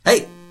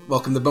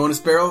Welcome to Bonus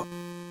Barrel.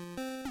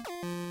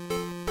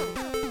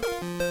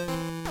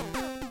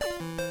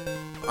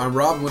 I'm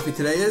Rob, and with me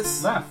today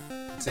is... Left.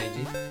 It's AG.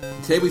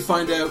 Today we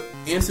find out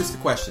answers to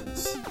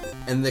questions.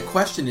 And the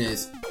question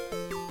is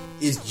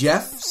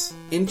Jeff's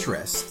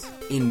interest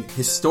in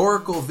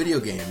historical video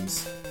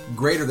games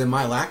greater than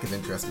my lack of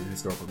interest in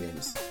historical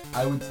games?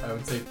 I would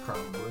say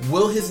probably.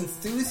 Will his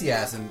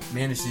enthusiasm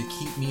manage to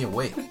keep me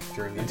awake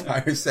during the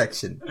entire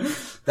section?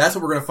 That's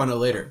what we're going to find out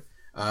later.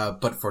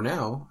 But for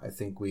now, I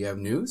think we have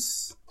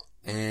news.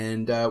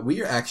 And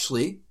we are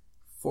actually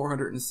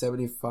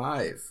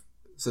 475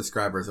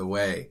 subscribers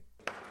away.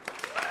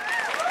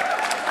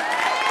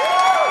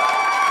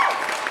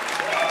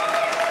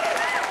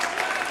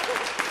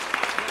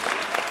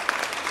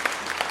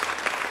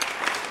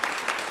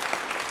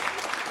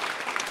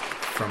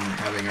 From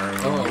having our own.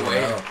 Oh,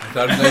 wait. I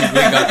thought we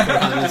got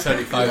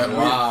 475. Yeah,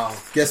 Wow.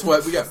 Guess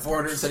what? We got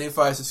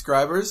 475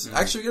 subscribers.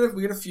 Actually,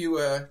 we got a few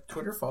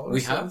Twitter followers.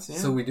 We have? Yeah.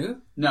 So we do?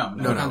 No.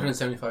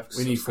 175.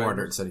 We need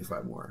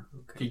 475 more.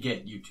 To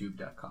get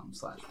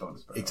youtube.com/bonus barrel.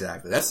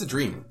 Exactly. That's the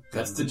dream.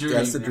 That's the dream.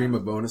 That's the dream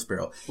of Bonus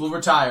Barrel. We'll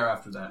retire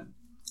after that.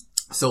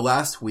 So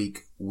last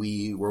week,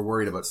 we were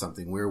worried about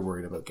something. We were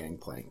worried about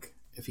Gangplank,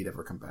 if he'd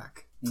ever come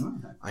back.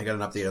 Okay. I got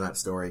an update on that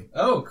story.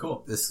 Oh,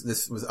 cool. This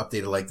was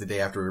updated like the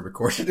day after we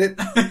recorded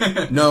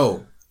it.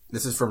 No.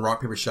 This is from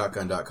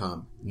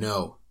rockpapershotgun.com.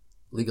 No.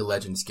 League of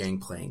Legends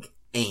Gangplank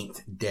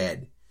ain't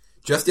dead.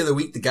 Just the other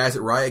week, the guys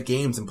at Riot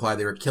Games implied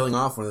they were killing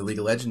off one of the League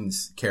of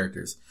Legends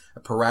characters. A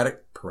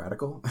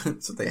piratical?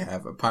 That's what they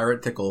have. A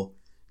piratical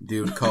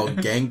dude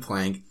called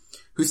Gangplank,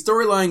 whose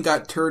storyline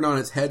got turned on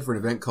its head for an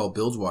event called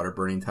Bilgewater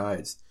Burning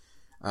Tides.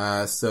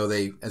 So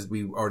they, as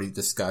we already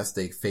discussed,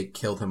 they fake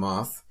killed him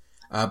off.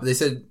 But they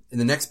said in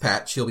the next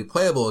patch, he'll be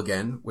playable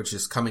again, which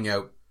is coming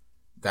out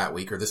that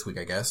week, or this week,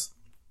 I guess.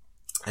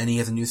 And he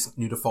has a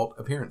new default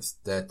appearance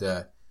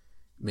that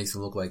makes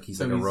him look like he's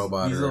like a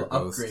robot or a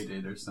ghost. He's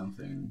upgraded or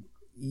something.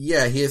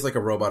 Yeah, he has like a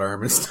robot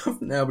arm and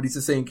stuff now, but he's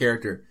the same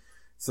character.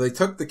 So they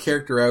took the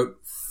character out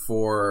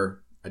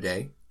for a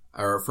day,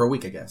 or for a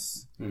week, I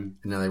guess. And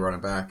now they brought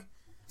him back.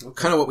 Okay.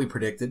 Kind of what we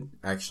predicted,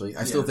 actually.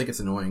 I still think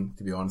it's annoying,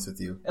 to be honest with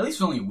you. At least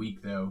for only a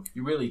week, though.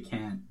 You really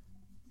can't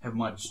have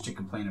much to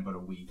complain about a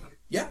week.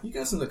 Yeah, you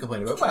got something to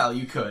complain about. Well,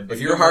 you could. If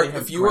you were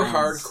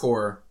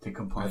hardcore, to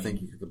complain, I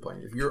think you could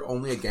complain. If you're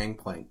only a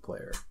Gangplank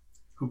player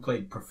who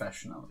played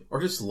professionally,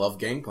 or just love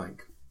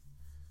Gangplank,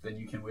 then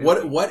you can win.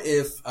 What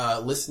if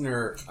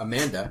listener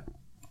Amanda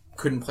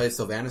couldn't play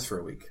Sylvanas for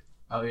a week?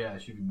 Oh yeah,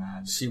 she'd be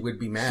mad. She would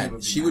be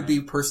mad. She would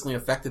be personally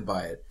affected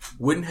by it.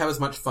 Wouldn't have as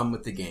much fun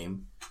with the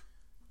game.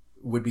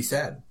 Would be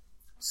sad.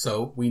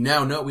 So we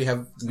now know we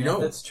know.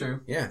 That's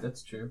true. Yeah,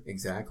 that's true.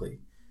 Exactly.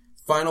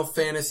 Final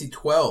Fantasy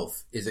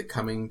 12. Is it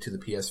coming to the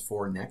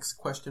PS4 next? ?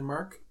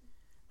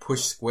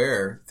 Push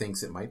Square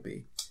thinks it might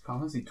be.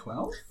 Final Fantasy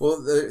 12?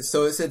 Well,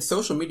 so it said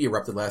social media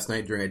erupted last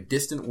night during a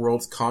Distant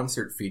Worlds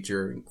concert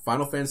featuring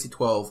Final Fantasy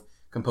 12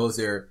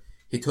 composer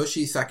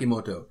Hitoshi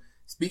Sakimoto.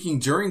 Speaking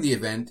during the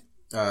event,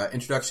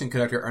 introduction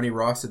conductor Arnie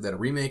Ross said that a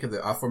remake of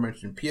the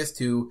aforementioned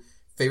PS2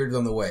 favored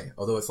on the way,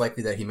 although it's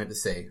likely that he meant to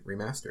say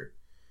remastered.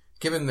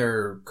 Given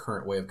their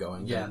current way of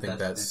going, I think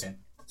that's okay.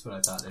 That's what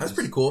I thought. That's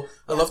pretty cool.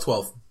 I love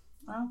 12.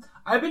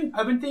 I've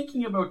been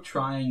thinking about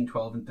trying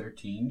 12 and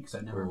 13 because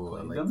I've never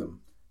played them.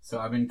 So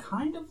I've been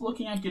kind of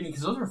looking at getting,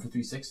 because those are for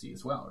 360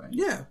 as well, right?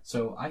 Yeah.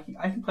 So I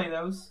can play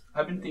those.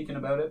 I've been thinking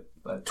about it,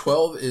 but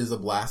 12 is a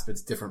blast, but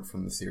it's different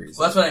from the series.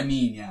 Well, that's what I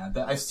mean. Yeah,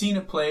 I've seen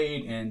it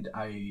played, and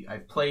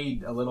I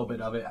played a little bit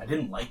of it. I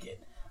didn't like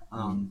it,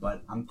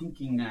 but I'm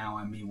thinking now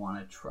I may want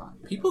to try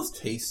it. People's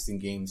tastes in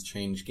games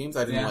change. Games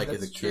I didn't like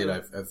as a kid, true.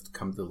 I've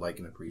come to like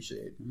and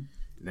appreciate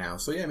now.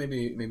 So yeah,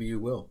 maybe you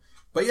will.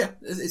 But yeah,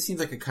 it seems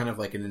like a kind of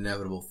like an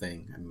inevitable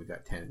thing. I mean, we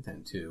got 10 and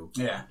 10 too.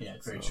 Yeah,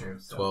 it's very true.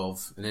 So.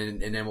 12,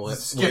 and then we'll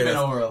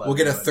we'll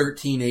get a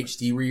 13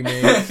 HD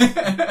remake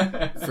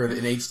for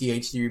an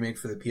HD remake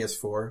for the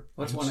PS4.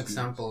 What's one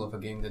example of a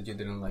game that you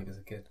didn't like as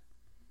a kid?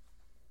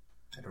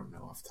 I don't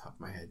know off the top of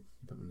my head.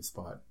 Put me on the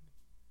spot.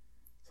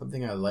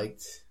 Something I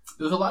liked.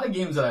 There's a lot of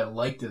games that I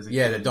liked as a kid.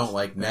 Yeah, that don't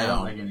like now. I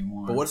don't like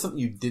anymore. But what's something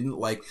you didn't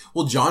like?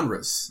 Well,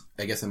 genres,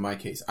 I guess in my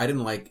case. I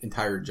didn't like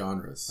entire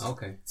genres.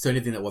 Okay. So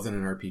anything that wasn't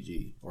an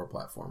RPG or a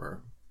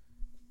platformer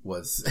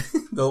was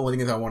the only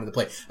thing that I wanted to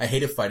play. I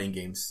hated fighting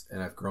games,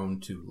 and I've grown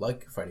to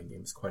like fighting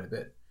games quite a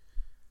bit.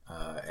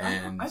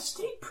 And I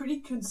stayed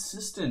pretty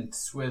consistent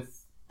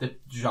with the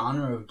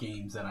genre of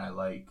games that I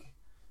like.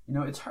 You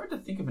know, it's hard to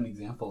think of an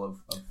example of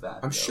that.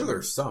 I'm sure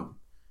there's some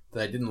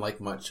that I didn't like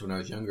much when I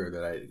was younger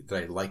that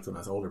I liked when I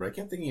was older, but I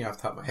can't think of it off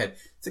the top of my head.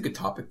 It's a good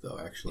topic though,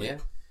 actually.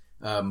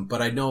 Yeah. But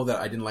I know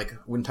that I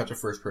wouldn't touch a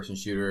first-person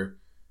shooter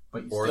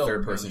or a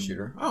third-person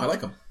shooter. Oh, I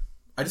like them.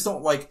 I just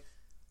don't like.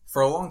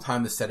 For a long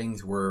time, the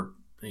settings were,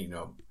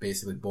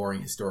 basically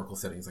boring historical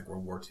settings like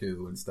World War II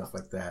and stuff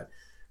like that,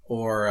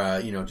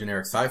 or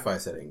generic sci-fi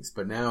settings.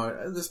 But now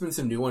there's been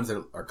some new ones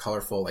that are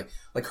colorful,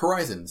 like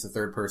Horizon's a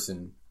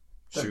third-person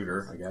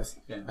shooter, I guess.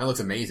 Yeah. That looks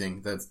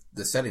amazing.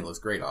 The setting looks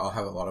great. I'll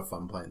have a lot of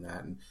fun playing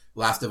that. And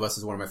Last of Us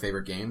is one of my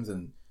favorite games,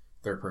 and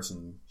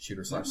third-person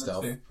shooter slash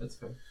stealth. That's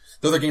fair.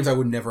 Those are games I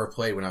would never have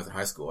played when I was in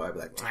high school. I'd be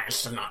like,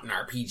 it's not an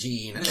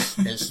RPG,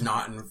 and it's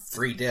not in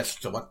 3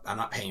 discs, so what? I'm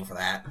not paying for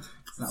that.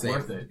 It's not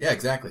worth it. Yeah,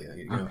 exactly.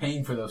 I'm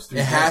paying for those 3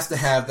 It discs. has to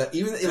have that,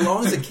 even as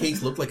long as the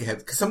case looked like it had,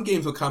 because some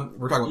games will come,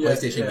 we're talking about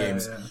PlayStation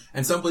games,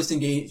 and some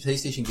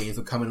PlayStation games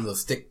will come in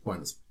those thick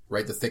ones,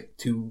 right? The thick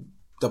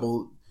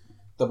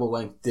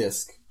double-length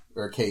disc,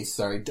 or case,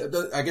 sorry.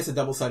 I guess a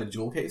double-sided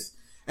jewel case.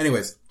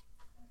 Anyways,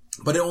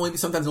 but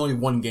sometimes only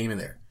one game in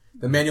there.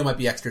 The manual might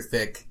be extra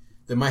thick.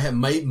 There might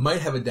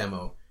have a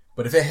demo,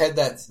 but if it had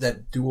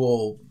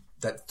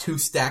that 2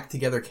 stacked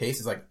together case,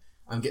 it's like,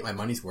 I'm getting my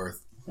money's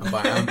worth. I'm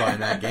buying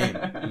that game.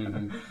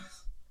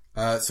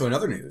 Mm-hmm. So in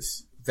other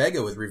news,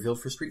 Vega was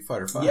revealed for Street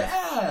Fighter V.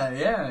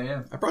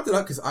 Yeah. I brought that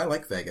up because I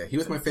like Vega. He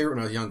was my favorite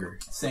when I was younger.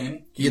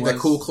 Same. He had that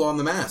cool claw on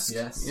the mask.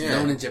 Yes. Yeah.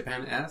 Known in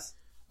Japan as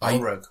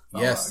Balrog.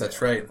 Yes,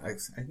 that's right.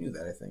 I knew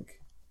that, I think.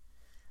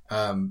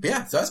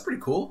 So that's pretty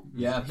cool.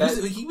 Yeah.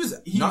 He was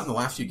not in the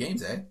last few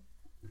games, eh?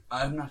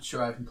 I'm not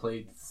sure I haven't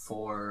played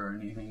 4 or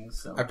anything,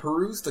 so... I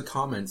perused the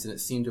comments, and it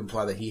seemed to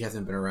imply that he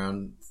hasn't been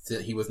around,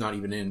 that he was not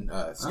even in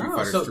Street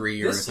Fighter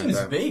 3 or anything like that. This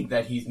seems big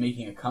that he's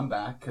making a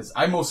comeback, because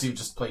I mostly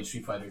just played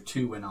Street Fighter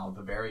 2 and all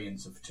the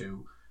variants of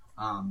 2.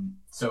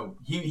 So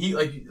he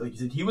like you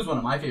said, he was one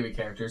of my favorite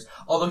characters,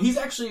 although he's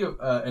actually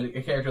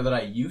a character that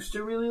I used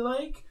to really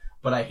like,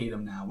 but I hate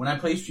him now. When I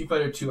play Street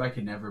Fighter 2, I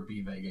can never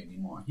be Vega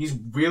anymore. He's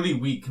really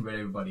weak compared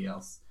to everybody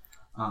else.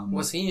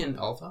 Was he in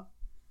Alpha?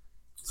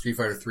 Street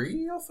Fighter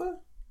 3 Alpha?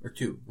 Or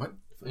 2? What?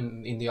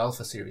 In the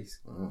Alpha series.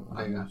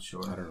 I'm not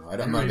sure. I don't know.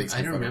 I'm not a big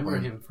Street I don't Fighter remember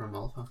player. him from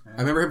Alpha. I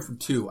remember him from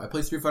 2. I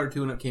played Street Fighter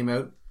 2 when it came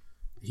out.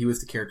 He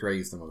was the character I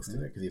used the most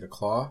in it, because he had a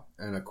claw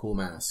and a cool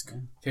mask.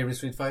 Favorite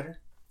Street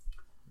Fighter?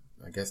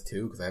 I guess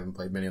 2, because I haven't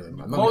played many of them.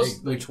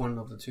 Which one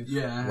of the 2?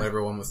 Yeah.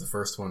 Whatever one was the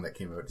first one that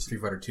came out.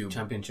 Street Fighter 2.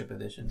 Championship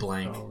Edition.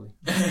 Blank. Probably.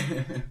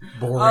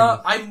 Boring.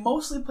 I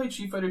mostly played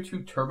Street Fighter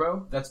 2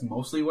 Turbo. That's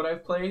mostly what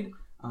I've played.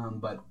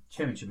 But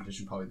Championship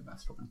Edition probably the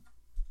best one.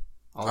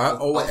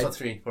 Alpha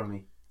 3 for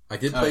me. I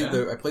did play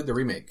I played the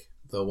remake.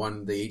 The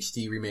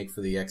HD remake for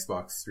the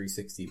Xbox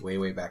 360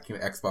 way back. Came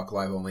Xbox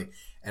Live only.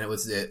 And it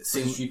was the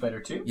same Street Fighter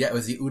 2? Yeah, it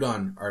was the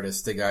Udon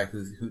artist, the guys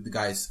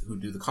who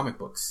do the comic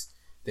books.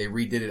 They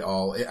redid it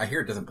all. I hear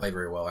it doesn't play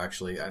very well,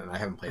 actually, and I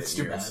haven't played it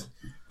in years.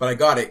 But I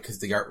got it because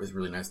the art was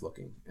really nice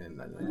looking,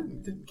 and I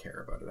didn't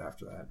care about it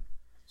after that.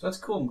 So that's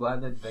cool. I'm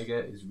glad that Vega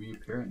is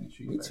reappearing in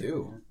Street Fighter. Me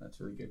too. Yeah, that's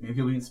really good. Maybe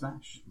he'll be in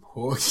Smash.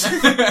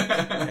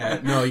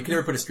 No, you can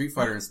never put a Street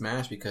Fighter in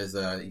Smash because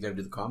you got to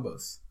do the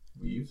combos.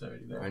 We used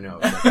already there. I know.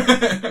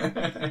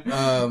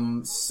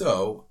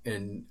 So,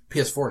 in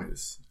PS4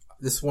 news,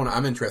 this one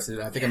I'm interested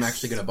in. I think I'm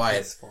actually going to buy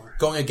it. PS4.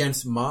 Going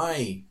against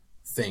my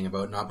thing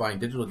about not buying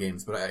digital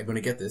games, but I'm going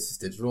to get this. It's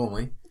digital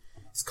only.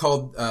 It's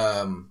called,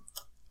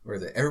 where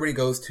is it?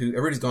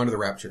 Everybody's Gone to the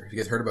Rapture. Have you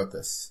guys heard about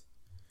this?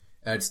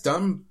 It's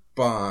done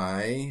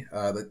by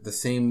the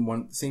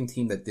same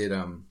team that did,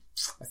 I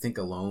think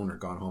Alone or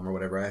Gone Home or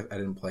whatever. I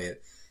didn't play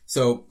it.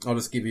 So I'll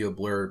just give you a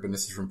blurb, and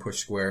this is from Push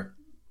Square.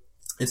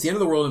 It's the end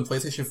of the world in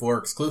PlayStation 4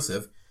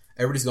 exclusive.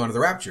 Everybody's Gone to the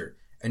Rapture,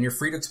 and you're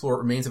free to explore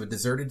remains of a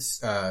deserted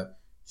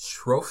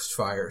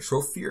Shropshire.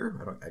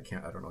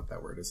 I don't know what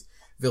that word is.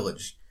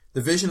 Village.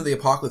 The vision of the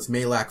apocalypse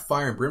may lack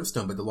fire and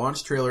brimstone, but the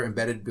launch trailer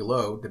embedded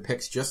below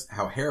depicts just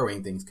how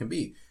harrowing things can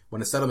be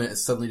when a settlement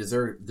is suddenly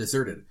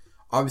deserted.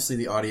 Obviously,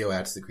 the audio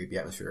adds to the creepy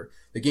atmosphere.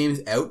 The game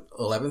is out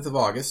 11th of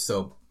August,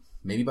 so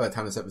maybe by the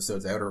time this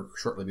episode's out or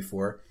shortly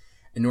before,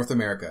 in North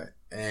America.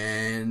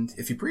 And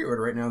if you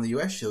pre-order right now in the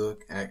US, you'll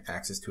have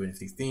access to a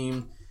nifty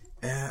theme.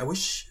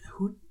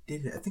 Who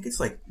did it? I think it's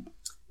like,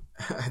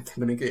 let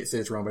me say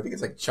this wrong, but I think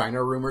it's like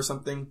China Room or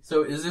something.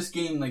 So is this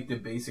game like the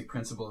basic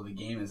principle of the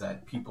game is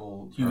that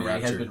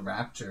humanity has been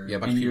raptured? Yeah, a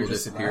bunch of people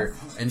disappear.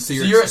 And so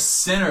you're a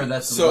sinner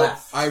that's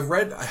left. I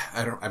read,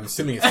 I'm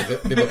assuming it's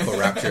a biblical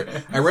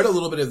rapture. I read a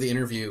little bit of the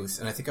interviews,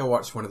 and I think I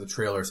watched one of the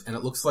trailers, and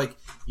it looks like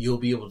you'll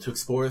be able to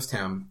explore this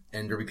town,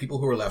 and there'll be people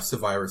who are left,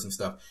 survivors and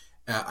stuff.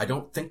 I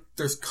don't think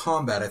there's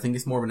combat. I think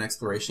it's more of an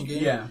exploration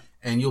game. Yeah.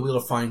 And you'll be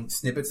able to find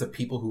snippets of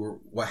people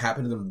what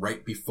happened to them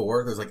right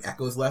before. There's like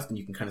echoes left, and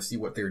you can kind of see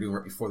what they were doing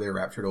right before they were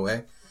raptured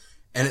away.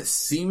 And it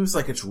seems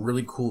like it's a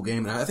really cool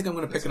game. And I think I'm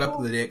going to pick it up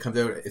the day it comes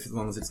out, as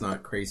long as it's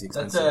not crazy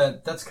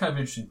expensive. That's kind of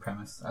an interesting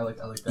premise. I like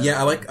that.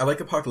 Yeah, I like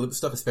apocalypse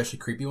stuff, especially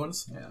creepy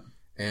ones. Yeah.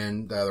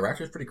 And the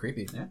rapture is pretty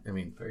creepy. Yeah. I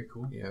mean, very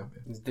cool. Yeah.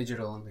 It's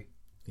digital only.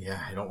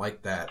 Yeah, I don't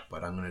like that,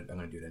 but I'm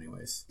gonna do it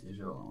anyways.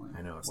 Digital only.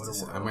 I know.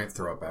 I might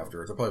throw up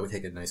afterwards. I'll probably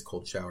take a nice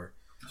cold shower.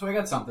 So I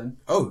got something.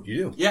 Oh, you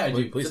do? Yeah, I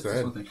do. Please go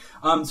ahead.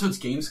 So it's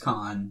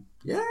Gamescom.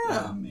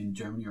 Yeah. In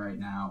Germany right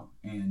now,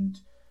 and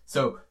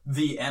so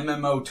the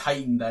MMO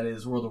titan that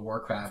is World of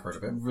Warcraft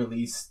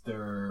released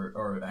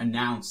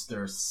announced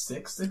their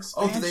 6th expansion.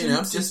 Oh, did they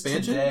announce the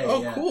expansion? Today,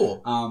 oh, yeah.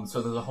 Cool.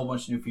 So there's a whole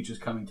bunch of new features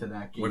coming to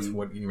that game.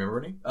 What do you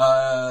remember any?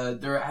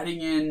 They're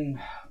adding in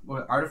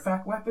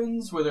artifact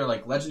weapons, where they're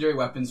like legendary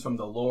weapons from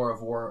the lore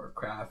of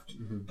Warcraft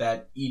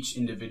that each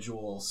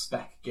individual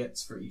spec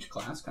gets for each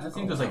class, kind of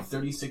thing. There's like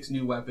 36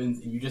 new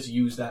weapons, and you just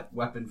use that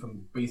weapon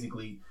from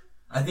basically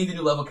I think the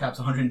new level cap's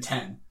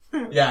 110.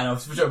 Yeah, I know,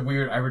 it's such a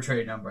weird,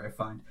 arbitrary number, I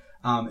find.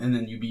 And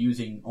then you'd be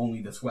using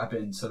only this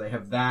weapon. So they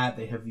have that.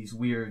 They have these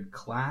weird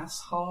class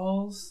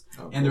halls.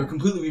 And they're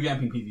completely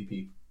revamping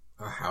PvP.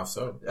 How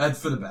so?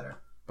 For the better.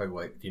 By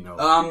what, do you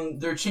know?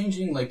 They're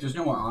changing, like, there's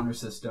no more honor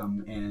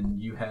system, and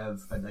you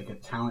have, a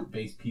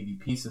talent-based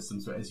PvP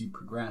system. So as you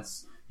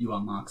progress, you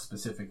unlock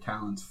specific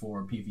talents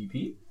for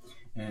PvP.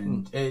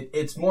 And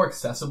it's more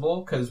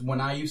accessible, because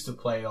when I used to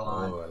play a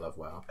lot... Oh, I love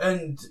WoW.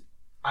 And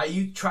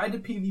you tried to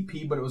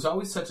PvP, but it was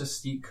always such a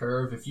steep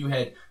curve. If you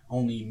had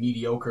only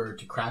mediocre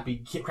to crappy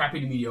to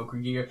mediocre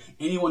gear,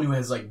 anyone who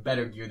has like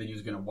better gear than you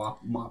is going to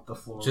mop the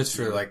floor. Just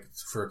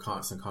for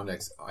constant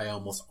context, I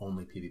almost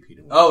only PvP'd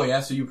in WoW. Oh yeah,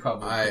 so you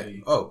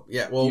probably well,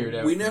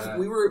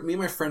 me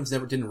and my friends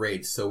never didn't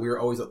raid, so we were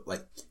always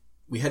like,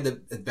 we had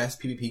the best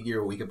PvP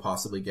gear we could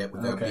possibly get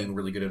without being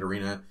really good at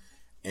arena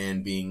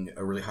and being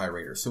a really high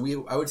raider. So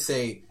I would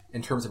say,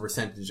 in terms of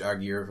percentage, our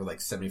gears were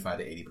like 75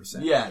 to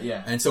 80%.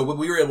 Yeah. And so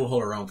we were able to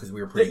hold our own because we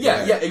were pretty good.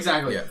 Yeah,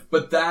 exactly. Yeah.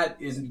 But that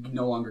is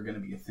no longer going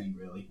to be a thing,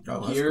 really.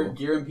 Oh, gear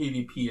cool. in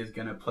PvP is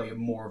going to play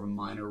more of a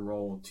minor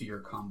role to your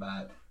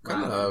combat.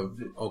 Kind of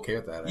okay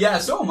with that. Yeah,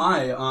 so am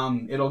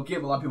I. It'll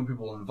give a lot of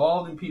people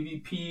involved in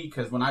PvP,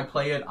 because when I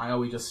play it, I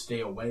always just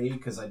stay away,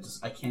 because I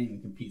can't even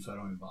compete, so I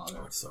don't even bother.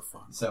 Oh, it's so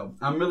fun. So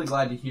I'm really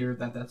glad to hear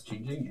that that's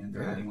changing, and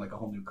they're adding like a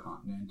whole new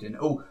continent, and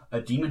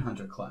a Demon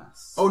Hunter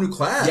class. Oh, new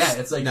class? Yeah,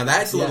 it's like... Now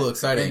that's a little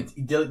exciting.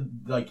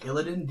 Like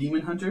Illidan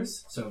Demon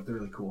Hunters, so they're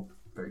really cool.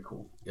 Very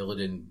cool.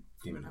 Illidan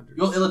Demon Hunters.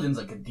 Well, Illidan's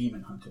like a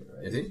demon hunter,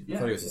 right? Is he? Yeah. I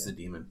thought he was just a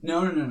demon.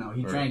 No.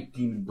 He drank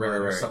demon blood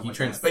or something. He like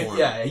transformed. That. But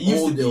yeah, he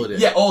used old to be, Illidan.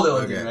 Yeah, old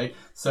Illidan, Okay. right?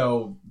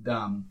 So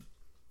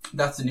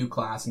that's the new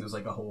class, and there's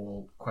like a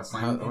whole quest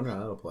line. I wonder how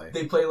that'll play.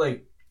 They play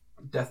like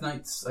Death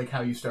Knights, like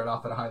how you start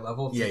off at a high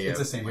level. It's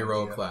the same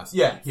hero idea. class.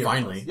 Yeah, hero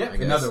finally. class. Yeah, I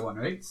guess. another one,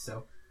 right?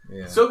 So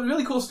yeah. So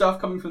really cool stuff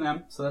coming from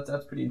them. So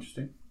that's pretty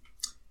interesting.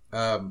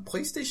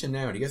 PlayStation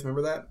Now. Do you guys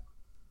remember that?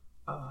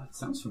 It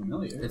sounds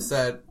familiar. It's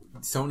that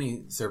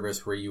Sony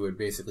service where you would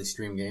basically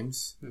stream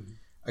games. Mm-hmm.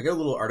 I got a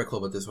little article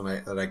about this one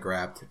that I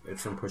grabbed.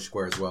 It's from Push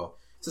Square as well.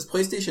 It says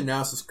PlayStation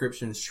Now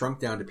subscription shrunk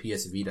down to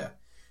PS Vita.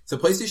 So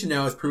PlayStation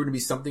Now has proven to be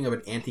something of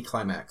an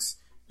anticlimax.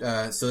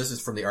 So this is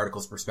from the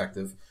article's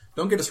perspective.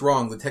 Don't get us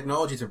wrong, the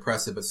technology is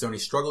impressive, but Sony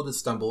struggled to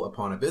stumble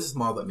upon a business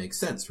model that makes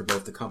sense for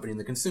both the company and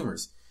the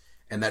consumers.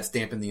 And that's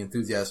dampened the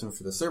enthusiasm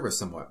for the service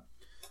somewhat.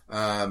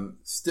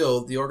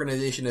 Still, the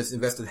organization has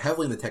invested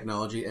heavily in the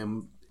technology,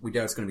 and we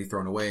doubt it's going to be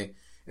thrown away.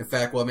 In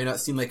fact, while it may not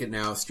seem like it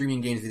now,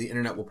 streaming games via the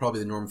internet will probably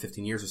be the norm in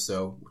 15 years or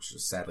so, which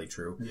is sadly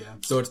true. Yeah.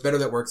 So it's better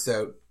that works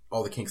out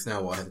all the kinks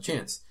now while I have the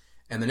chance.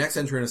 And the next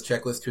entry in this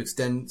checklist to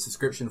extend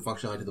subscription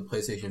functionality to the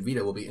PlayStation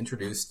Vita will be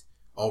introduced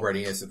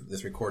already as of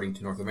this recording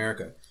to North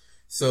America.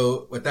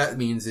 So what that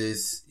means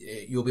is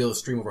you'll be able to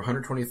stream over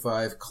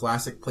 125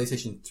 classic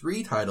PlayStation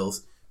 3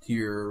 titles to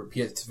your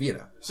PS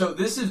Vita. So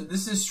this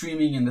is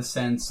streaming in the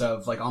sense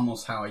of like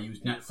almost how I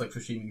use Netflix for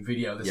streaming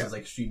video. This is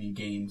like streaming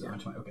games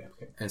onto my... Okay.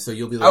 And so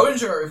you'll be I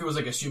wasn't sure if it was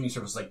like a streaming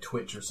service like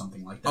Twitch or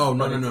something like that. Oh,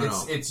 no.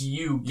 It's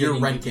you You're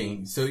getting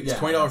renting. So it's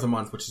 $20 a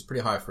month, which is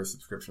pretty high for a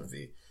subscription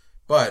fee.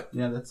 But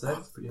yeah, that's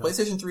pretty high.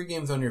 PlayStation 3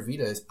 games on your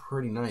Vita is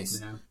pretty nice.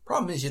 Yeah.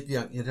 Problem is you'd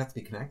have to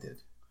be connected.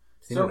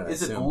 So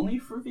is it only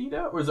for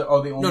Vita, or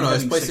are they only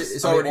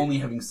it's already only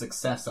having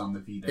success on the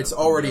Vita? It's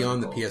already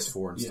on the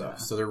PS4 and stuff.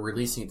 So they're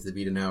releasing it to the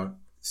Vita now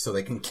so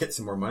they can get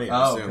some more money.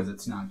 Because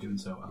it's not doing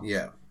so well.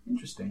 Yeah.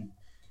 Interesting.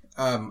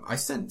 I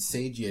sent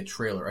Seiji a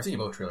trailer. I sent you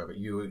both a trailer, but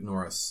you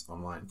ignore us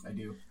online. I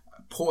do.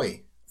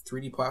 Poi,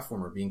 3D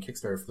platformer being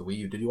kickstarted for the Wii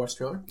U. Did you watch the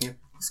trailer? Yeah.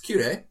 It's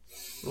cute, eh?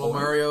 Little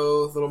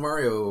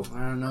Mario. I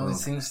don't know. It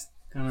seems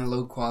kind of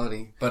low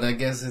quality, but I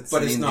guess it's.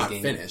 But it's not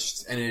game.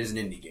 finished, and it is an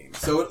indie game.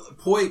 So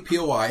Poi,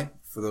 POI,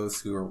 for those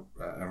who are,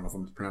 I don't know if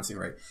I'm pronouncing it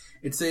right.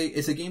 It's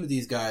a game that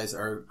these guys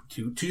are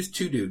two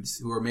dudes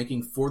who are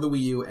making for the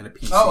Wii U and a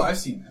PC. Oh, I've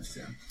seen this.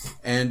 Yeah.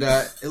 And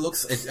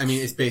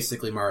it's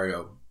basically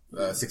Mario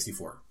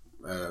 64,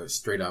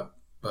 straight up,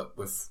 but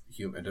with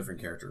a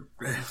different character.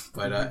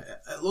 But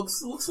it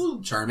looks a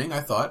little charming.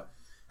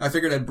 I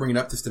figured I'd bring it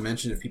up just to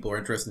mention if people are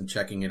interested in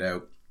checking it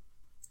out.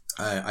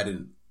 I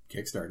didn't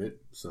kickstart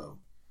it, so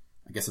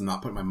I guess I'm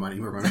not putting my money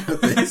where my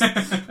mouth is.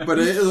 But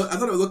I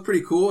thought it looked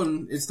pretty cool,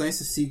 and it's nice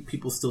to see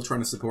people still trying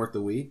to support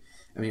the Wii.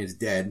 I mean, it's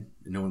dead,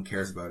 and no one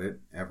cares about it,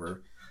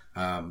 ever.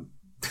 I'm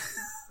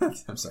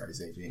sorry,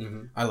 Seiji.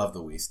 Mm-hmm. I love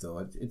the Wii still.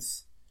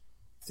 It's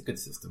a good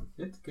system.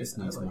 It's good. It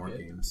needs more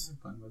games. I'm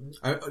fun with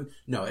it.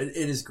 No, it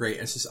is great.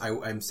 It's just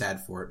I'm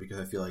sad for it because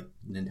I feel like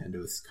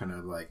Nintendo is kind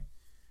of like,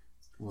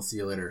 we'll see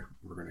you later.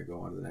 We're going to go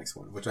on to the next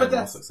one, which I'm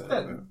also excited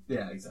about.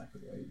 Yeah,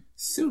 exactly. Right.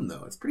 Soon,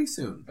 though. It's pretty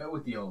soon.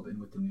 With the old and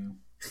with the new.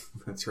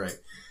 That's right.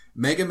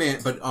 Mega Man,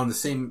 but on the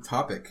same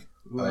topic.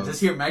 I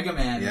just hear Mega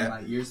Man in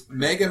my ears.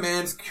 Mega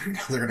Man's...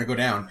 They're going to go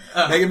down.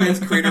 Mega Man's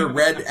creator,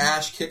 Red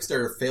Ash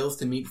Kickstarter, fails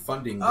to meet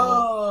funding goal.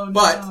 Oh, no.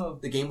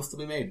 But the game will still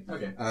be made.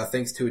 Okay.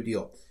 Thanks to a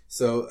deal.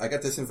 So I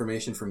got this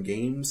information from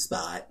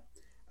GameSpot.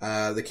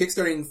 The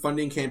Kickstarting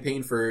funding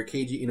campaign for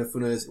Keiji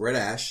Inafuna's Red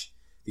Ash,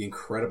 the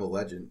indelible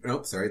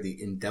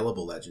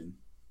legend,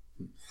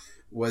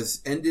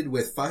 was ended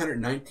with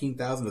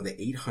 519,000 of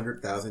the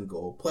 800,000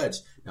 goal pledge.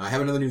 Now, I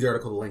have another news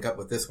article to link up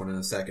with this one in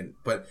a second,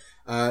 but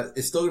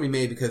it's still going to be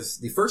made because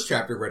the first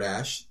chapter of Red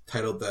Ash,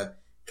 titled the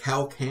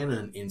Cal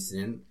Cannon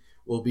Incident,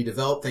 will be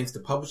developed thanks to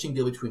publishing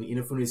deal between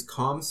Inafune's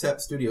Concept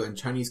Studio and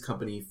Chinese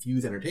company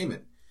Fuse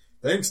Entertainment.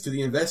 Thanks to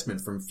the investment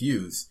from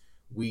Fuse,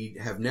 we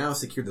have now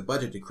secured the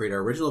budget to create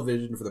our original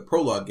vision for the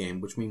prologue game,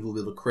 which means we'll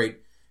be able to create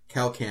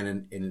Cal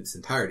Cannon in its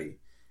entirety.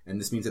 And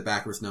this means that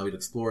backers now will be able to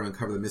explore and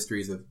uncover the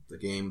mysteries of the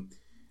game.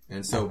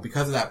 And so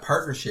because of that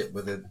partnership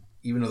with it,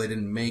 even though they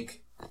didn't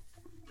make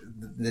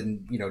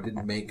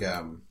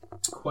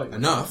Quite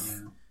enough,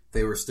 yeah.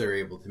 they were still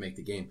able to make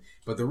the game.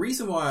 But the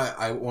reason why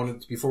I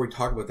wanted, before we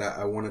talk about that,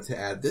 I wanted to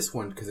add this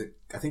one, because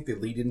I think they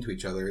lead into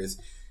each other, is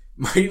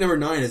Mighty Number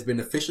 9 has been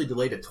officially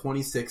delayed to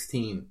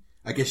 2016.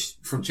 I guess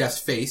from Jeff's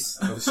face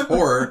of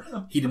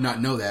horror, he did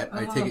not know that.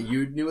 I take it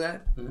you knew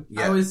that?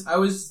 Yeah. I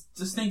was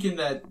just thinking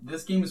that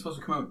this game was supposed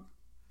to come out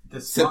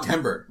this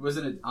September. month.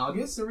 Wasn't it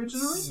August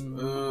originally?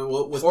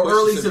 Well, it was or pushed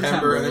early to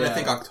September, and then yeah. I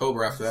think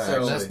October after that.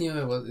 So, last knew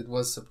it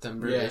was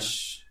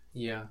September-ish.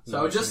 Yeah. So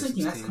I was just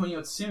thinking that's coming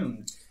out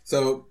soon.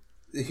 So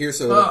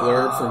here's a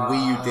blurb from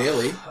Wii U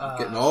Daily,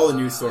 getting all the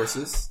news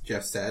sources.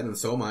 Jeff said, and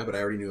so am I, but I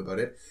already knew about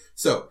it.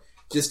 So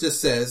just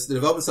says the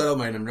development cycle of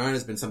Mighty Number 9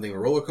 has been something of a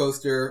roller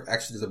coaster.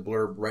 Actually, there's a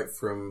blurb right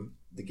from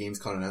the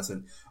Gamescom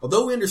announcement.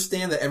 Although we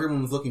understand that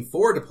everyone was looking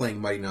forward to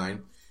playing Mighty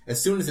 9,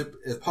 as soon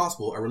as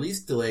possible, a release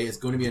delay is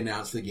going to be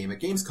announced for the game at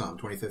Gamescom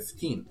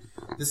 2015.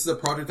 This is a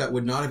project that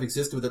would not have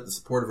existed without the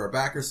support of our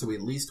backers, so we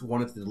at least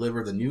wanted to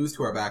deliver the news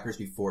to our backers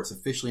before it's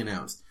officially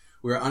announced.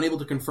 We are unable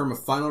to confirm a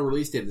final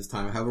release date at this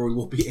time. However, we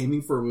will be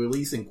aiming for a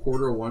release in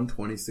Q1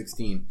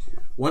 2016.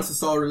 Once the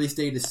solid release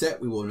date is set,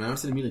 we will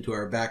announce it immediately to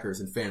our backers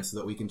and fans so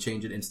that we can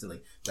change it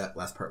instantly. That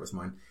last part was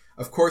mine.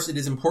 Of course, it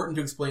is important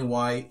to explain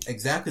why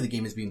exactly the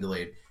game is being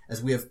delayed.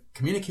 As we have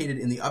communicated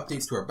in the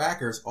updates to our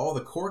backers, all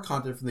the core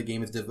content from the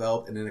game is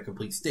developed and in a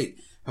complete state.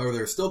 However,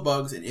 there are still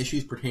bugs and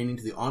issues pertaining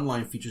to the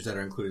online features that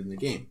are included in the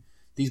game.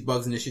 These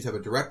bugs and issues have a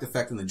direct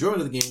effect on the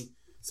enjoyment of the game,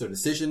 so a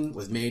decision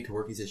was made to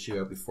work these issues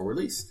out before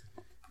release.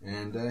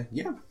 And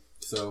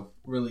so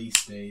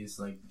Release days,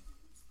 like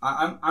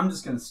I'm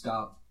just gonna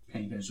stop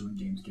paying attention when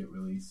games get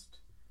released.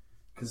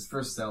 Because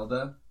first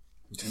Zelda,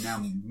 and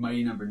now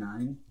Mighty Number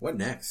 9. what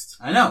next?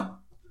 I know.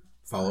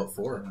 Fallout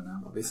 4. I don't know.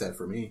 I'll be sad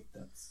for me.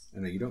 That's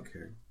I know you don't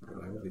care,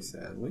 but I will be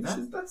sad. Well,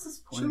 you that's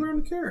this should point.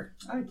 learn to care.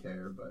 I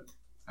care, but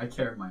I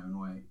care my own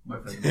way. My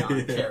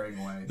not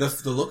caring way.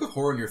 The look of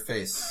horror in your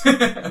face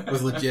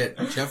was legit.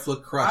 Jeff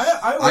looked crushed.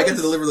 I get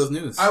to deliver those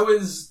news. I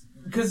was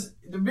because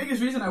the biggest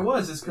reason I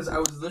was is because I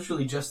was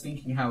literally just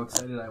thinking how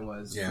excited I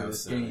was for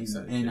this game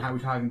and how we're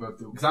talking about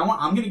because I'm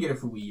gonna get it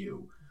for Wii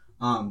U.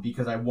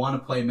 Because I want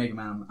to play Mega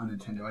Man on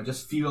Nintendo. I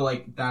just feel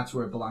like that's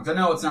where it belongs. I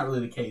know it's not really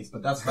the case,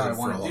 but that's how I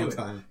want to do it.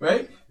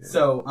 Right? Yeah.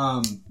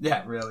 So,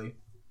 yeah, really.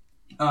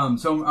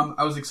 So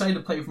I was excited to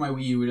play it for my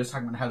Wii U. We were just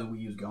talking about how the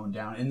Wii U is going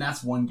down. And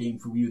that's one game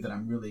for Wii U that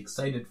I'm really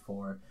excited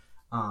for.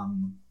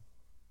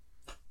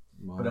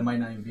 But it might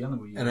not even be on the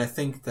Wii U. And I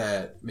think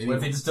that maybe... What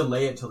if they just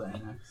delay it till the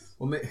NX?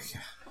 Well,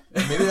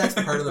 maybe that's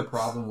part of the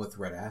problem with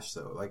Red Ash,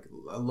 though. Like,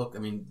 look, I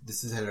mean,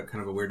 this has had a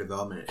kind of a weird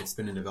development. It's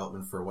been in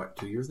development for,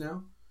 2 years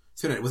now?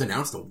 It was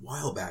announced a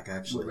while back,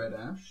 actually. Red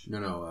Ash?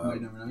 No.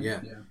 Mighty Number 9?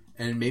 Yeah.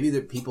 And maybe the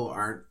people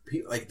aren't...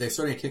 Like, they're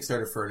starting a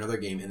Kickstarter for another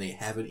game, and they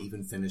haven't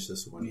even finished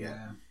this one yet.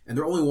 And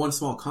they're only one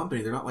small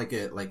company. They're not like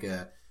a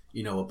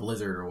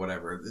Blizzard or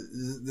whatever.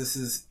 This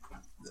is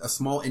a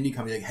small indie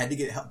company. They had to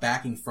get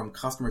backing from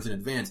customers in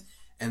advance,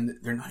 and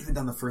they're not even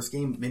done the first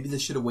game. Maybe they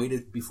should have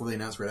waited before they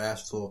announced Red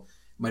Ash until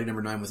Mighty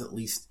Number 9 was at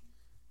least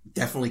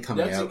definitely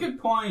coming out. That's a good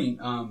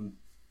point.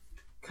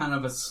 Kind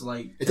of a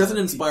slight... It doesn't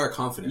inspire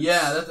confidence.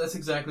 Yeah, that's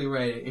exactly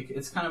right.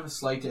 It's kind of a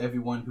slight to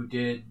everyone who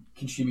did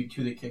contribute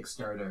to the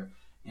Kickstarter.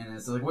 And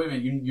it's like, wait a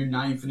minute, you're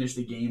not even finished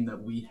the game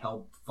that we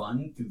helped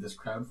fund through this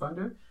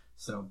crowdfunder?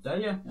 So,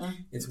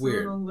 it's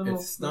weird.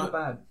 It's not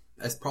bad.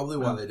 That's probably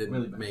why they didn't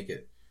really make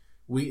it.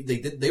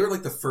 They were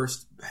like the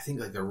first, I think,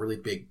 like a really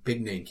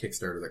big name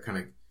Kickstarter that kind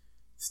of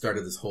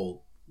started this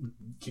whole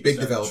big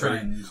developer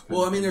trend.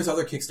 Well, I mean, there's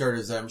other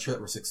Kickstarters that I'm sure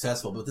that were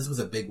successful, but this was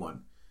a big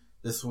one.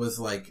 This was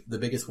like the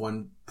biggest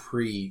one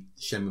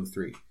pre-Shenmue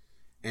 3.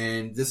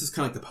 And this is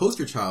kind of like the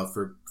poster child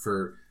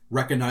for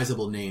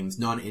recognizable names,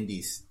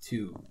 non-indies,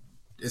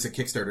 as a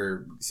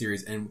Kickstarter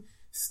series. And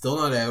still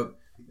not out.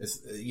 It's,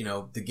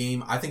 the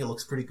game, I think it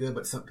looks pretty good,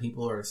 but some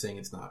people are saying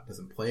it's not. It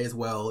doesn't play as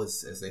well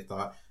as they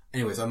thought.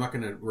 Anyways, I'm not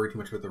going to worry too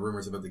much about the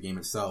rumors about the game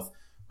itself.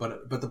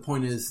 But the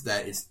point is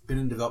that it's been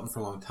in development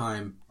for a long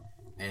time.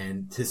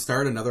 And to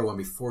start another one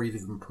before you've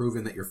even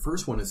proven that your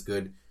first one is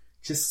good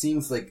just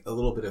seems like a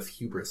little bit of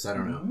hubris. I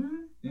don't know.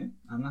 Yeah,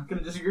 I'm not going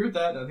to disagree with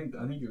that. I think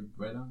you're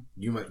right on.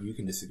 You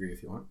can disagree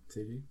if you want,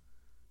 CG.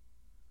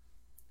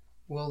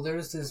 Well,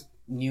 there's this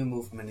new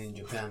movement in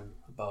Japan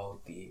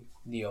about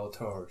the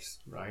auteurs,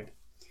 right?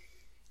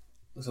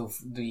 So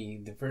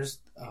the first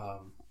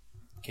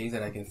case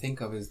that I can think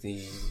of is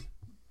the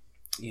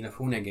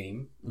Inafune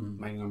game,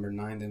 Mighty Number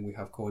 9. Then we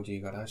have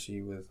Koji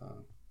Igarashi with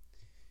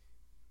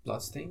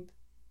Bloodstained.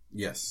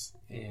 Yes.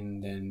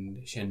 and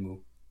then Shenmue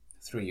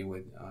 3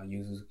 with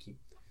Yu Suzuki.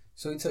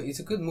 So it's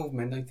a good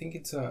movement. I think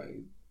it's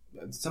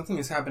something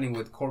is happening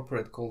with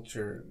corporate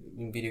culture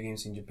in video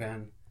games in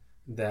Japan,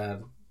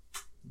 that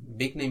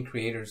big name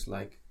creators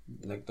like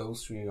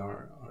those three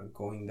are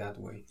going that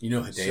way.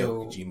 Hideo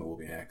Kojima will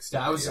be next.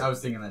 Yeah, I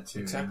was thinking that too.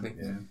 Exactly.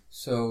 Yeah.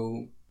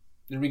 So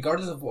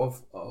regardless of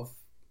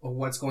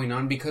what's going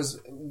on,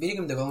 because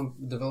video game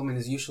development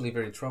is usually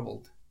very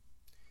troubled,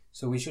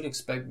 so we should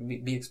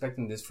be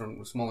expecting this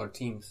from smaller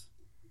teams.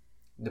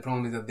 The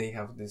problem is that they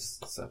have this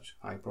such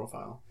high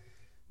profile.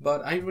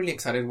 But I'm really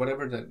excited.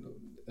 Whatever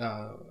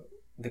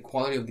the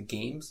quality of the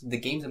games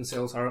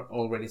themselves are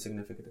already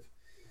significant.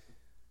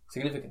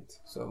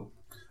 So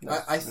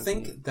I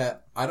think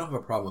that I don't have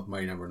a problem with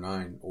Mighty Number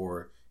 9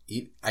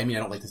 I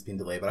don't like this being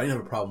delayed, but I don't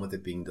have a problem with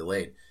it being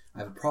delayed. I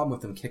have a problem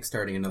with them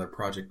kickstarting another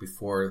project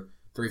before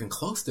they're even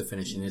close to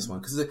finishing this one.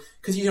 Because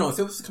if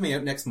it was coming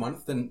out next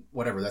month, then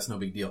whatever, that's no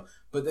big deal.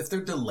 But if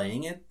they're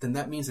delaying it, then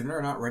that means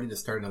they're not ready to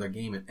start another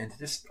game. And to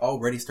just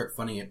already start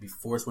funding it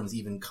before this one's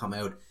even come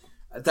out,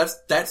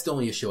 that's the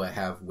only issue I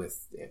have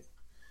with it.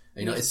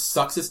 It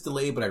sucks it's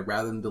delayed, but I'd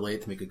rather them delay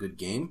it to make a good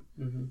game.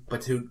 Mm-hmm.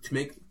 But to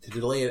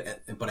delay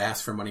it, but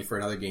ask for money for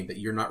another game that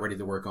you're not ready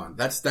to work on,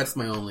 that's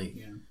my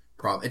only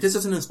problem. It just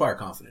doesn't inspire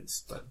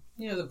confidence. But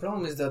the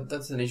problem is that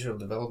that's the nature of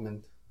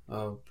development.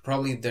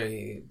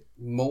 Probably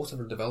most of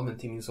the development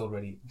team is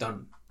already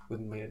done with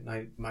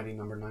Mighty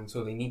Number 9,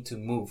 so they need to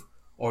move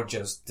or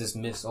just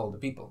dismiss all the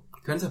people.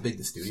 Depends how big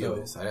the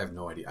studio is. I have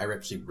no idea. I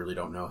actually really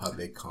don't know how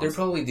big. They're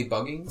probably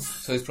debugging,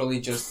 so it's probably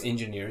just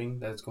engineering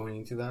that's going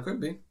into that.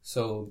 Could be.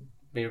 So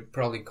they're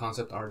probably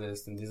concept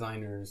artists and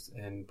designers,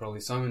 and probably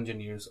some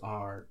engineers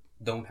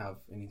don't have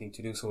anything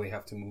to do, so they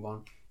have to move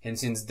on. And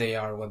since they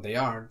are what they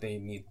are, they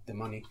need the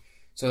money.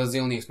 So that's the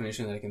only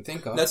explanation that I can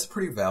think of. That's a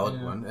pretty valid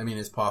one. I mean,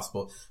 it's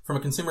possible. From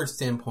a consumer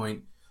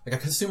standpoint, a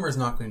consumer is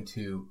not going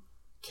to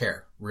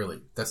care,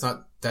 really. That's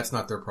not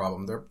their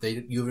problem.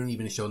 You haven't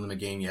even shown them a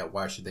game yet.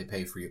 Why should they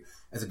pay for you?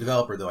 As a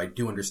developer, though, I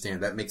do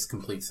understand that makes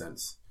complete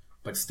sense.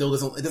 But still,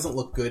 it doesn't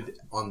look good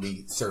on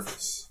the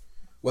surface.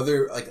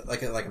 Whether,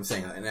 like I'm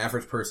saying, an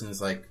average person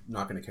is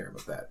not going to care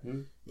about that.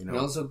 Mm-hmm. And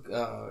also,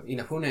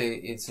 Inafune,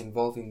 it's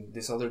involved in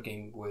this other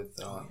game with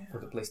for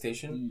the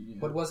PlayStation. Yeah.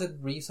 What was it?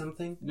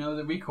 Something? No,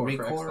 the Recore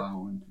for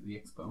Expo and the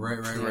Expo.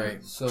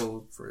 Right.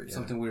 So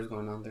something weird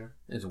going on there.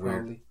 It's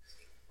weird.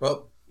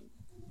 Well,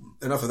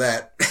 enough of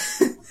that.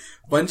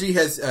 Bungie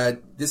has.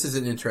 This is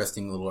an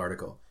interesting little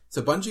article.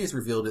 So Bungie has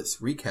revealed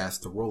its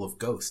recast the role of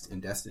Ghost in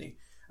Destiny.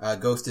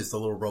 Ghost is the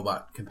little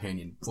robot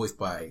companion voiced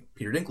by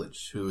Peter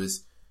Dinklage, who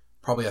is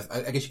probably,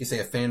 I guess you could say,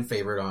 a fan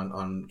favorite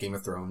on Game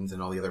of Thrones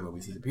and all the other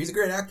movies. He's a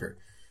great actor.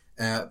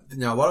 Now,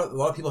 a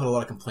lot of people had a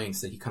lot of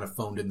complaints that he kind of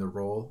phoned in the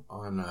role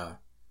on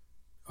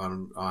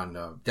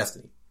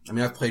Destiny. I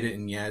mean, I've played it,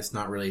 and it's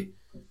not really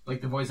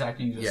like the voice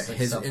acting.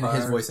 His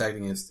voice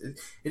acting it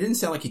didn't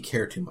sound like he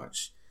cared too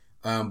much.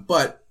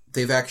 But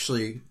they've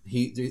actually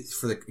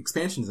for the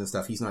expansions and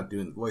stuff, he's not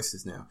doing the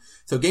voices now.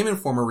 So, Game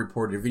Informer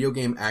reported video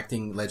game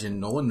acting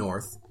legend Nolan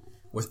North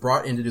was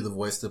brought in to do the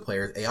voice of the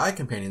player's AI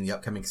companion in the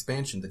upcoming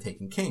expansion, The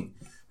Taken King.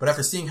 But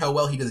after seeing how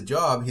well he did the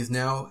job, he's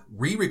now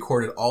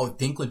re-recorded all of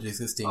Dinklage's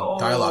existing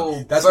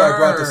dialogue. That's why I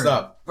brought this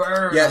up.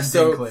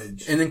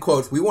 Dinklage. And then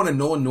quotes, "We wanted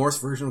Nolan North's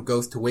version of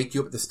Ghost to wake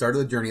you up at the start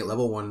of the journey at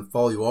level 1 and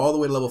follow you all the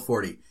way to level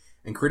 40.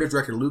 And creative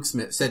director Luke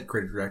Smith. So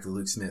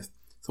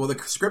while the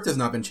script has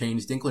not been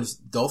changed, Dinklage's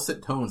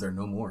dulcet tones are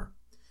no more.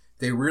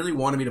 They really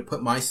wanted me to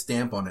put my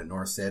stamp on it,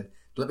 North said.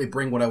 Let me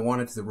bring what I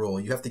wanted to the role.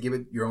 You have to give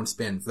it your own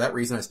spin. For that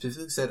reason, I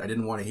specifically said I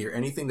didn't want to hear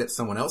anything that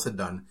someone else had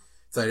done,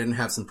 so I didn't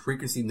have some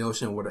preconceived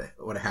notion of what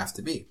it has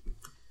to be."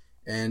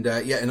 And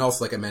and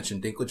also, like I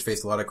mentioned, Dinklage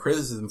faced a lot of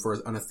criticism for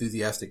his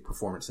unenthusiastic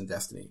performance in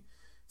Destiny.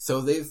 So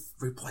they've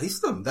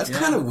replaced them. That's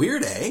kind of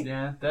weird, eh?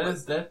 Yeah,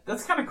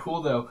 that's kind of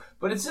cool though.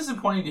 But it's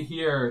disappointing to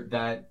hear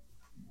that.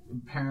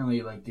 Apparently,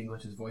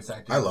 Dinklage's voice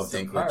acting. I love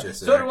Dinklage.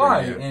 So do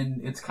I,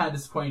 and it's kind of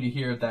disappointing to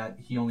hear that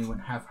he only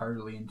went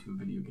half-heartedly into a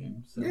video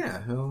game. So.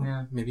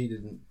 Maybe he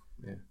didn't.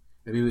 Yeah,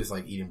 maybe he was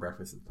eating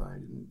breakfast at the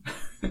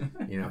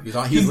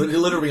time. He's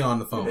literally on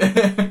the phone.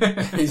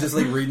 He's just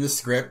reading the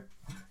script.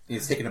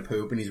 He's taking a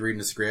poop and he's reading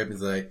the script.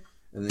 And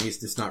then he's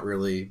just not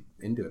really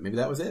into it. Maybe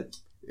that was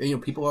it.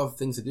 People have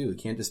things to do. You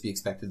can't just be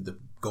expected to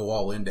go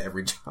all into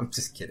every job. I'm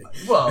just kidding.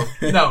 Well,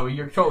 no,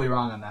 you're totally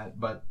wrong on that.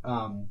 But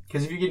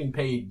because if you're getting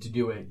paid to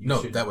do it, you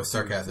should. No, that was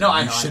sarcasm. No,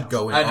 I know. You should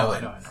go in all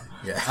in. I know.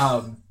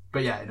 Yeah.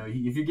 But yeah,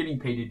 if you're getting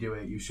paid to do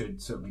it, you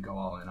should certainly go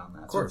all in on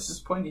that. Of course. So it's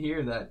disappointing to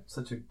hear that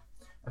such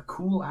a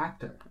cool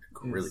actor,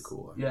 really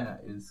cool. Yeah,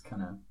 is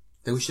kind of.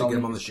 Then we should get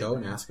him on the show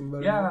and ask him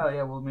about it.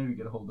 Yeah. We'll maybe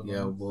get a hold of him.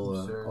 Yeah,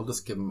 I'll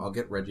just give him. I'll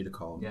get Reggie to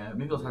call him. Yeah,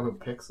 maybe we'll talk about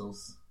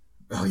Pixels.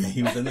 Oh yeah,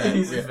 he was in that.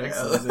 He's in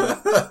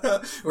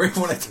Pixels. Where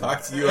when I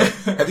talk to you,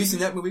 have you seen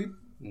that movie?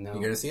 No,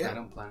 you gonna see it? I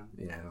don't plan.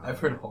 Yeah, I've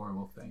heard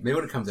horrible things. Maybe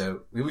when it comes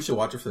out, maybe we should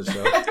watch it for the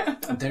show.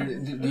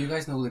 Do you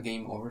guys know the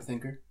game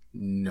Overthinker?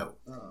 No.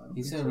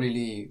 He's a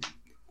really,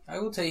 I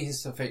would say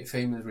he's a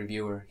famous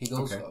reviewer. He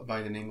goes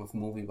by the name of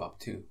MovieBob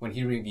too. When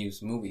he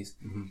reviews movies,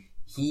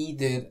 he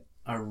did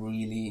a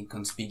really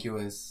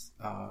conspicuous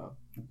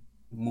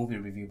movie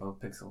review about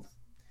Pixels.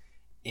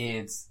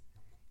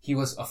 He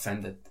was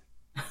offended.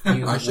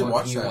 I should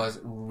watch he that. He was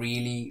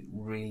really,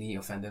 really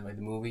offended by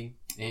the movie,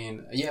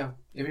 and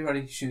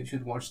everybody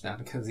should watch that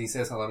because he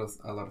says a lot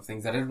of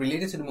things that are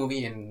related to the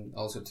movie and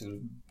also to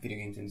the video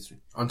games industry.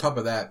 On top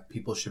of that,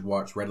 people should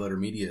watch Red Letter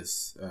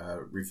Media's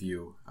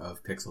review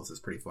of Pixels. It's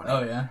pretty funny.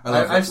 Oh yeah,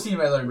 I've seen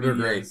Red Letter They're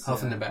Media. great.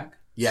 Half in the Back.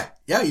 Yeah,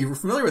 you were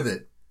familiar with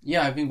it.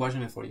 Yeah, I've been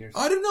watching it for years.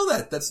 Oh, I didn't know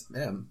that. That's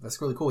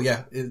really cool.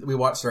 Yeah, we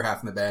watched her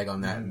Half in the Bag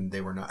on that, and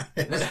they were not.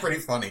 It's pretty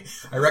funny.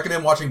 I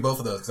recommend watching both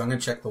of those because I'm going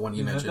to check the one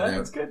you mentioned out.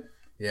 That's good.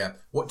 Yeah.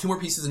 What? 2 more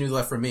pieces of news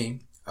left from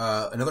me.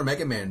 Another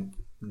Mega Man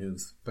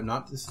news, but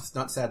this is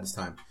not sad this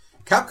time.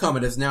 Capcom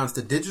has announced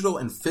the digital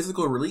and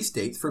physical release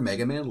dates for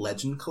Mega Man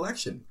Legacy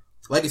Collection.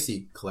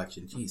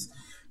 Jeez.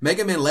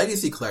 Mega Man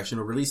Legacy Collection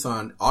will release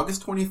on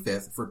August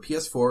 25th for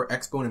PS4,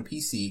 Xbox, and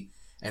PC,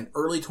 and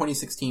early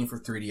 2016 for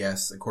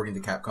 3DS, according to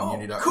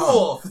CapcomUni.com.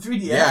 Cool! For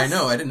 3DS? Yeah, I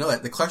know. I didn't know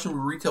that. The collection will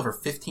retail for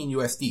 $15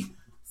 USD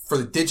for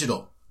the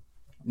digital.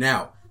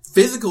 Now,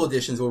 physical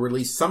editions will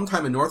release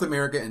sometime in North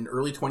America in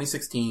early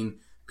 2016,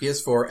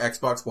 PS4,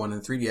 Xbox One,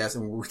 and 3DS,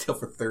 and will retail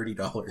for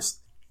 $30.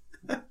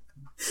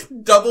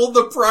 Double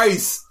the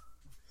price!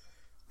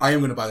 I am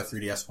going to buy the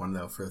 3DS one,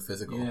 though, for the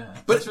physical. Yeah,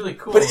 but that's really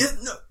cool. But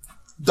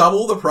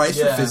double the price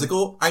for Yeah.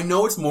 physical? I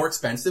know it's more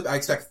expensive. I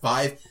expect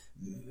 5,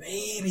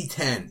 maybe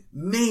 10,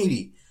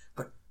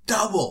 but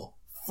double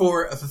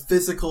for a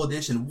physical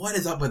edition. What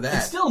is up with that?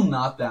 It's still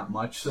not that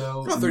much,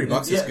 though. About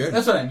 $30 is good.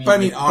 That's what I mean. But I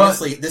mean,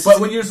 honestly, but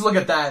when you just look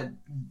at that,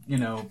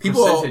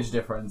 People- percentage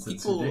difference,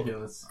 it's people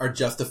ridiculous. are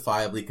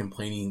justifiably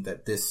complaining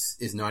that this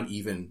is not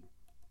even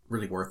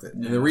really worth it.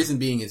 Yeah. And the reason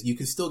being is you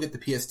can still get the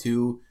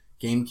PS2,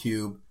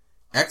 GameCube,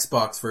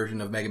 Xbox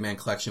version of Mega Man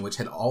Collection, which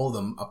had all of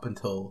them up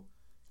until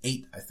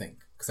 8, I think,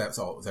 because that's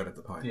all it was out at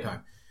the time. Yeah.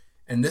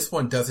 And this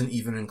one doesn't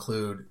even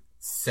include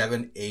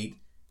 7, 8,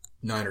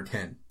 9, or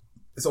 10.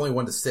 It's only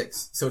 1 to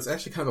 6. So it's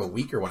actually kind of a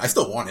weaker one. I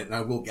still want it, and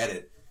I will get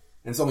it.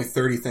 And it's only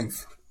 30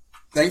 things.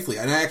 Thankfully.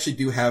 And I actually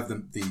do have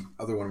the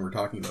other one we're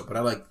talking about, but I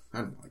like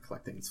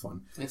collecting. It's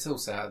fun. It's so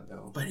sad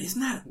though. But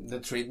isn't that... The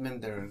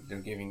treatment they're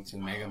giving to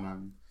Mega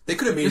Man. They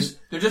could have made...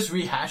 They're just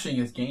rehashing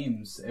his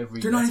games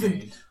every They're not decade.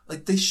 even...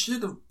 Like, they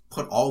should have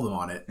put all of them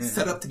on it. Yeah.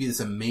 Set up to be this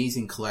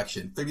amazing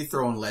collection. Maybe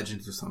throw in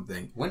Legends or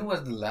something. When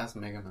was the last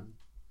Mega Man?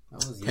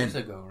 That was 10. years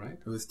ago, right?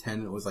 It was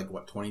 10. It was like,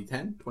 what,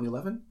 2010?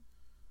 2011?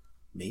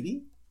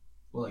 Maybe?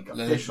 Well, like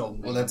official.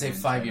 Well, let's say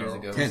Mega Man 5 years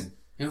title. ago. 10.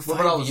 You know, What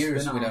about all 5 the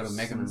years spin-offs without a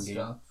Mega Man and game.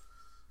 stuff?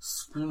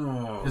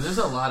 Spin-offs. Because there's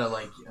a lot of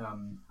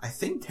I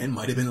think 10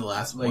 might have been the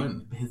last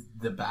one.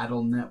 the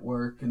Battle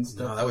Network and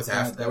stuff. No, that was like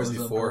after. That was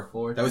before.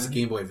 That was the 10.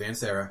 Game Boy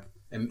Advance era.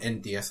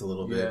 And DS a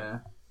little bit. Yeah.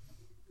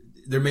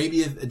 There may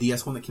be a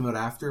DS one that came out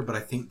after, but I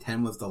think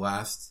 10 was the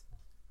last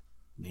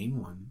main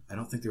one. I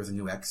don't think there was a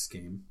new X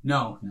game.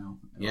 No.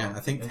 Yeah, Well, I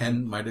think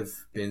 10 might have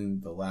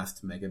been the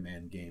last Mega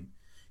Man game.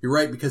 You're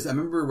right, because I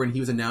remember when he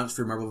was announced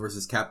for Marvel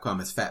vs.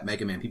 Capcom as Fat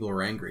Mega Man, people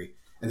were angry.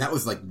 And that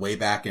was like way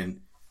back in,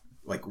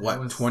 like,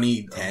 what, was,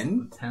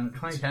 2010?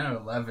 2010 or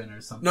 11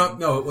 or something.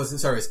 No, it wasn't.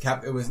 Sorry,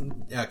 it was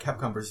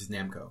Capcom versus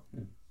Namco.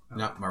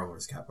 Not Marvel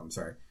vs. Capcom,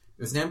 sorry.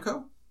 It was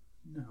Namco?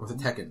 No. Or was it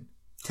Tekken?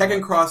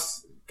 Tekken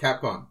Cross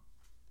Capcom.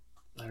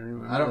 I don't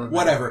remember. I don't remember.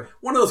 Whatever.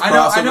 One of those I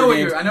crossover know what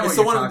games. you're- I know It's what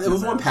the you're one. talking It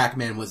was one about.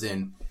 Pac-Man was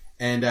in,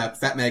 and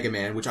Fat Mega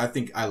Man, which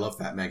I love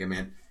Fat Mega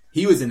Man.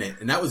 He was in it,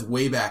 and that was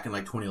way back in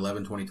like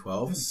 2011,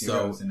 2012. Zero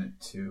So was in it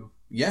too.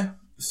 yeah.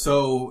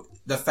 So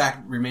the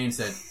fact remains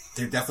that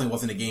there definitely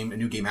wasn't a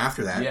new game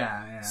after that.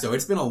 Yeah. So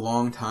it's been a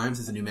long time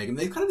since a new Mega Man.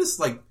 They kind of just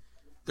like,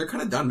 they're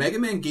kind of done. Mega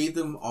Man gave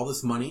them all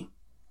this money,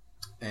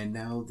 and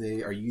now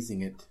they are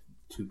using it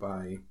to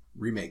buy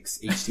remakes,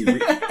 HD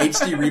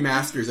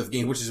remasters of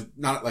games, which is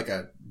not like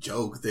a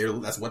joke.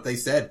 That's what they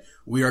said.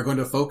 We are going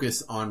to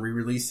focus on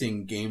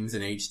re-releasing games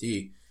in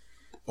HD.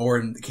 Or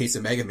in the case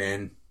of Mega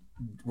Man,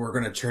 we're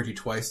going to charge you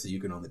twice so you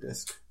can own the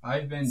disc.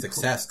 I've been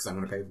Success, because I'm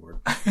going to pay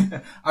for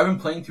it. I've been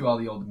playing through all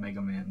the old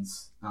Mega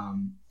Mans,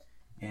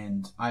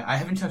 and I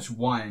haven't touched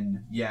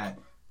 1 yet,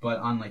 but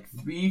on like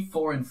 3,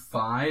 4, and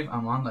 5,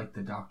 I'm on like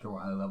the Dr.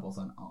 Wily levels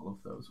on all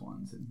of those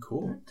ones. And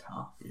Cool. They're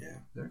tough. Yeah.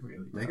 They're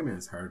really tough. Mega Man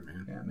is hard,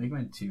 man. Yeah, Mega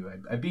Man 2.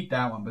 I beat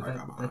that one, but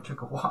that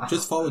took a while.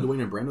 Just follow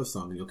Dwayne and Brando's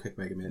song and you'll kick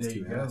Mega Man's there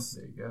you 2 go. ass.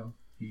 There you go.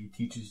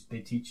 They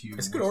teach you.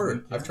 It's a good what to order.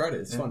 do. I've tried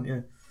it. It's fun,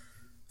 yeah.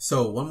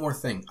 So, one more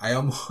thing.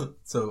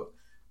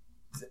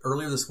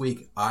 Earlier this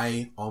week,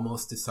 I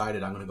almost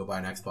decided I'm going to go buy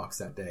an Xbox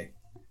that day.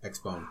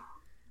 Xbone.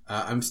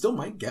 I'm still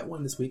might get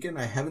one this weekend.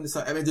 I haven't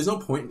decided. I mean, there's no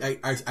point. I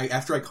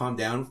after I calmed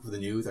down for the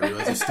news, I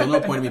realized there's still no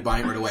point in me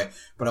buying it right away.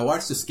 But I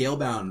watched the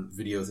Scalebound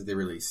videos that they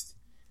released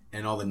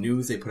and all the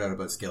news they put out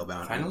about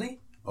Scalebound. Finally?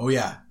 Oh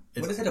yeah.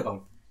 What is it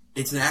about?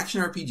 It's an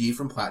action RPG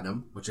from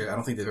Platinum, which I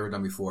don't think they've ever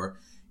done before.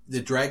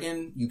 The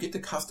dragon, you get to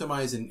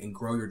customize and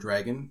grow your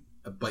dragon,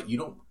 but you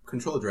don't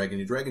control the dragon.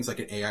 Your dragon's like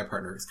an AI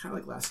partner. It's kind of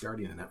like Last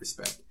Guardian in that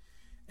respect.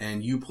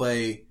 And you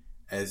play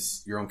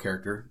as your own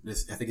character. I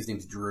think his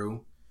name's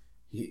Drew.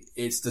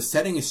 The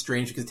setting is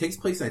strange because it takes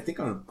place, I think,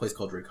 on a place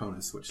called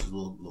Draconis, which is a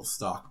little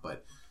stock,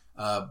 but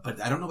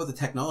But I don't know about the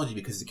technology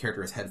because the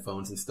character has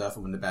headphones and stuff.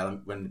 And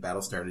when the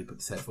battle started, he put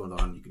his headphones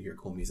on, you could hear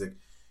cool music.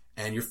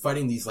 And you're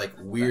fighting these like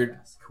weird.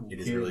 Cool it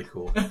is kid. really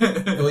cool.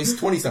 Well, he's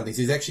 20-something,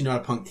 so he's actually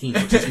not a punk teen,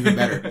 which is even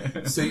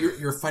better. So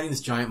you're fighting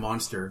this giant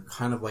monster,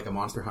 kind of like a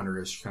Monster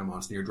Hunter-ish kind of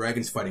monster. Your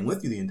dragon's fighting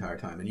with you the entire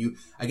time, and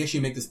I guess you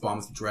make this bomb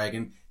with the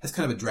dragon. It has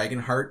kind of a dragon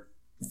heart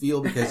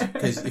feel because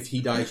if he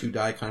dies, you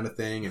die kind of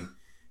thing. And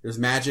there's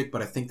magic,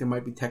 but I think there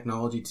might be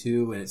technology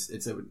too. And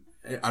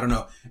I don't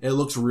know. It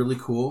looks really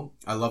cool.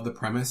 I love the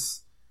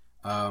premise.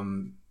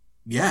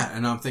 Yeah,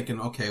 and I'm thinking,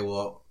 okay,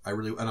 well, I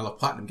love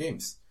Platinum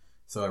Games.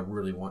 So I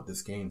really want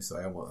this game. So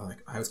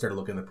I started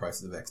looking at the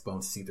prices of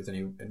Xbones to see if there's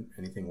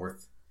anything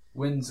worth.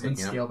 When's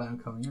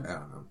Scalebound coming out? I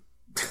don't know.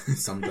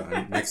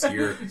 Sometime next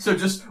year. So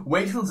just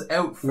wait till it's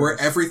out first. Where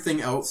everything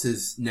else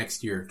is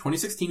next year.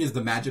 2016 is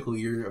the magical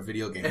year of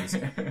video games.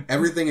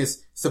 Everything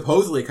is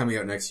supposedly coming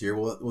out next year.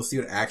 We'll see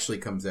what actually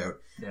comes out.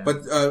 Yeah.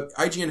 But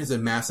IGN has a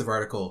massive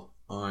article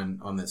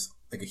on this,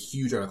 like a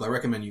huge article. I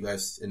recommend you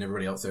guys and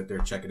everybody else out there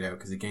check it out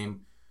because the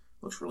game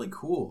looks really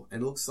cool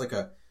and it looks like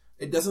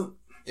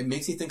it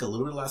makes you think a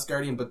little bit of Last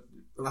Guardian, but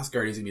The Last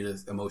Guardian is going to be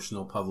this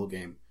emotional puzzle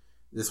game.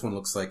 This one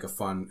looks like a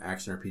fun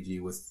action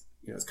RPG with,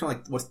 it's kind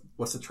of like,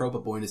 what's the trope, a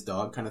boy and his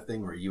dog kind of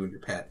thing, or you and your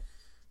pet.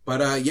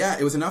 But, yeah,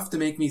 it was enough to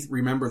make me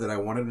remember that I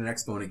wanted an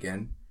Xbone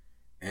again,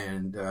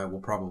 and we'll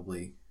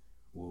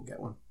get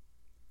one.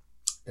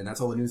 And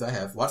that's all the news I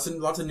have. Lots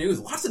of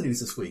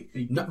news this week.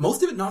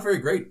 Most of it not very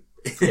great.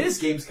 It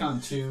is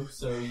Gamescom too,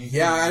 so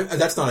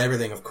that's not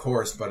everything, of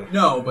course, but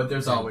no, but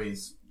there's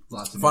always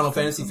lots of Final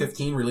Fantasy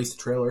 15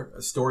 released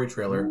a story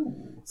trailer.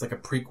 Ooh. It's like a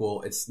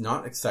prequel. It's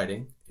not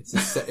exciting. It's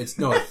not. It's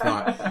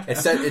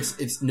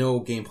no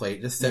gameplay.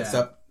 It just sets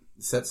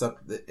up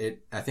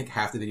it. I think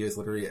half the video is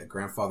literally a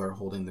grandfather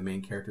holding the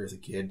main character as a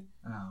kid,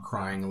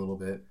 crying a little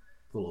bit,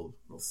 a little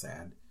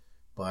sad.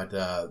 But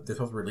they're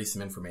supposed to release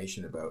some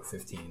information about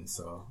 15,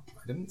 so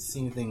I didn't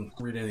see anything,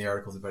 read any of the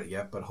articles about it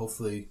yet. But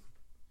hopefully,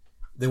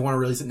 they want to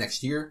release it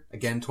next year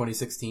again,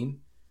 2016.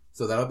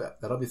 So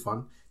that'll be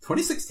fun.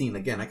 2016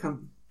 again.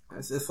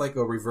 It's like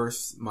a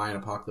reverse Mayan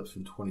apocalypse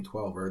from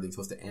 2012, where everything's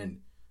supposed to end.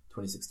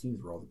 2016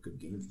 is where all the good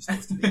games are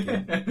supposed to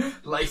begin.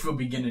 Life will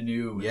begin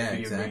anew. With Yeah,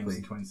 video exactly. games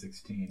in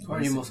 2016.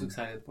 What are you most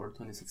excited for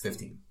 2016?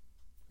 15.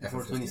 For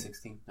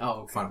 2016.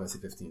 Oh, okay. Final Fantasy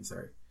 15,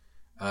 sorry.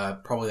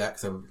 Probably that,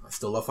 because I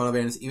still love Final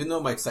Fantasy, even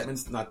though my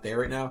excitement's not there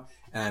right now,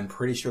 and I'm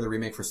pretty sure the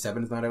remake for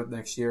 7 is not out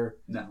next year.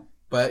 No.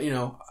 But,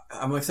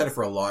 I'm excited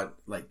for a lot,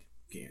 like,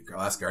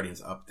 Last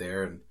Guardian's up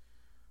there, and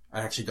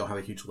I actually don't have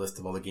a huge list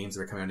of all the games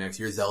that are coming out next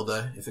year.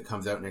 Zelda, if it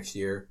comes out next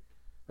year.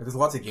 Like, there's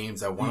lots of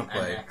games I want to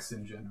play. NX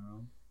in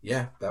general.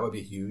 Yeah, that would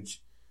be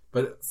huge.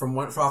 But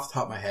off the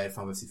top of my head,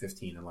 Final Fantasy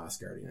 15 and Last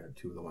Guardian are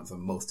two of the ones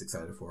I'm most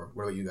excited for.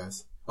 What about you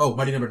guys? Oh,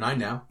 Mighty Number 9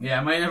 now.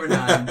 Yeah, Mighty Number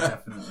 9,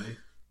 definitely.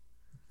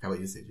 How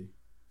about you, Seiji?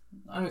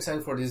 I'm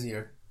excited for this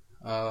year.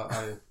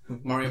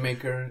 Mario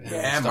Maker. And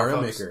Yeah, Star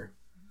Mario Fox. Maker.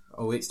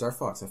 Oh wait, Star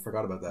Fox. I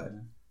forgot about that. Yeah.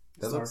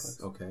 That Star looks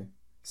Fox. okay.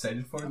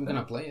 Excited for it? I'm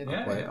gonna play it.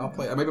 Yeah. I'll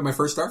play. Maybe my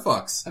first Star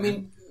Fox. I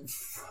mean,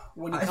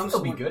 when it I comes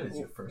think to it'll be good as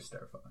your first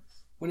Star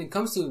Fox. when it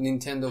comes to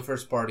Nintendo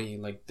first party,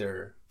 like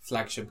their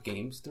flagship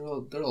games, they're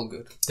all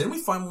good. Didn't we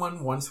find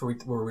one once where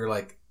we were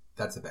like,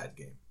 that's a bad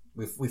game?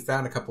 We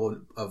found a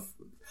couple of.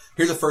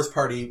 Here's a first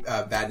party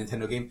bad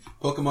Nintendo game: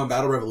 Pokemon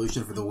Battle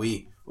Revolution for the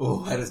Wii.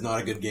 Oh, that is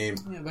not a good game.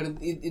 Yeah, but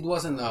it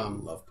wasn't I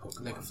love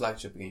Pokemon. like a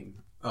flagship game.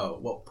 Oh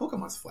well,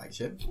 Pokemon's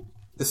flagship.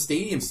 The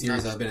Stadium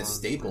series has been a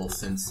staple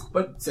since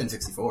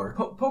 64.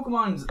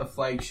 Pokemon's a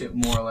flagship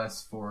more or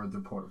less for the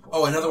portable.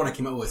 Oh, another one I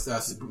came up with,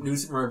 New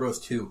Super Mario Bros.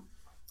 2.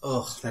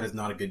 Ugh, that is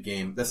not a good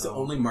game. That's the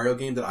only Mario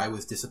game that I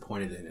was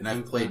disappointed in, and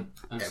I've played.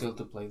 I'm still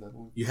to play that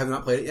one. You have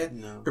not played it yet?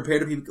 No. Prepare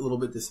to be a little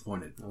bit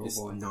disappointed. Oh, It's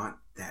boy. not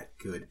that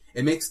good.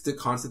 It makes the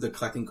concept of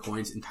collecting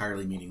coins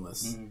entirely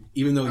meaningless.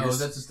 Even though that's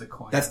just the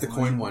coin. that's the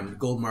coin one.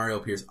 Gold Mario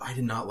appears. I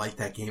did not like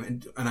that game,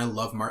 and I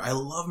love Mario. I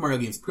love Mario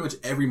games. Pretty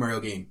much every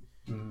Mario game.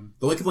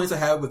 The only complaints I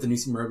have with the new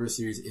Super Mario Bros.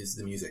 Series is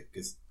the music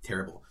is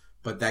terrible.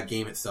 But that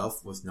game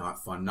itself was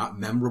not fun, not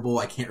memorable.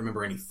 I can't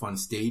remember any fun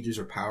stages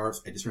or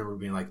power-ups. I just remember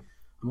being like,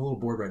 I'm a little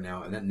bored right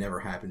now, and that never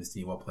happens to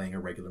me while playing a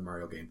regular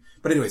Mario game.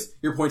 But anyways,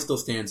 your point still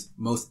stands.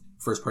 Most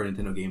first-party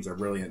Nintendo games are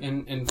brilliant.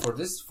 And for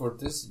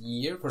this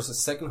year, for the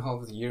second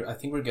half of the year, I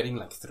think we're getting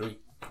like 3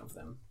 of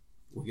them,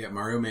 We'll get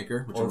Mario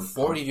Maker, which or I'm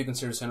 4 if you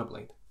consider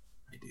Xenoblade.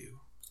 I do.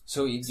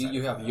 So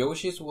you have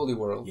Yoshi's Woolly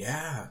World.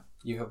 Yeah.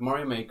 You have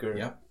Mario Maker.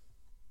 Yep.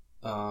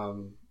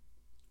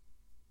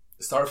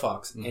 Star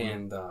Fox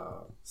and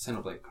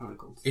Xenoblade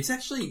Chronicles. It's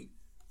actually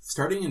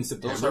starting in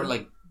September. Those are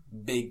like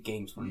big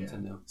games for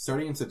Nintendo.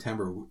 Starting in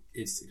September,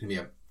 it's going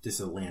to be just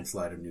a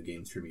landslide of new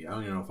games for me. I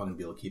don't even know if I'm going to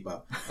be able to keep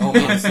up. Oh,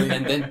 honestly.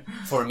 And then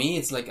for me,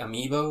 it's like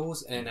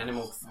Amiibos and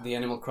the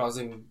Animal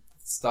Crossing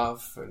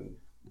stuff. And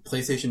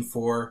PlayStation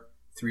 4,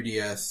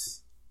 3DS,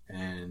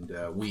 and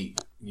Wii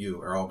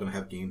U are all going to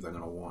have games I'm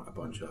going to want a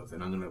bunch of,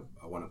 and I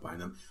want to buy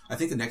them. I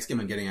think the next game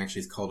I'm getting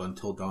actually is called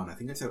Until Dawn. I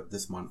think it's out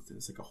this month.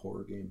 It's like a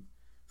horror game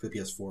for the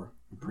PS4.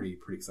 I'm pretty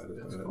excited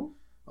about it. Cool.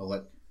 I'll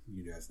let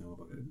you guys know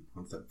about it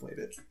once I've played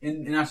it.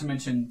 And not to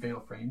mention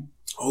Fatal Frame.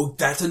 Oh,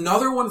 that's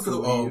another one for the.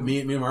 For Oh, you. me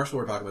and Marshall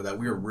were talking about that.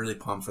 We were really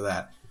pumped for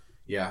that.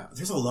 Yeah,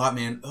 there's a lot,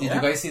 man. Oh, Did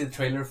you guys see the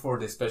trailer for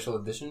the special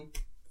edition?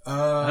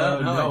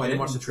 No, I didn't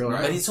watch the trailer.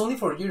 But it's only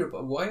for Europe.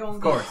 Why only?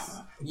 Of course.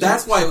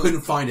 That's why I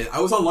couldn't find it. I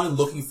was online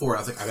looking for it.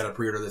 I was like, I gotta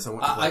pre-order this. I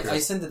want. I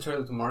sent the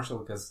trailer to Marshall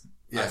because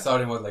I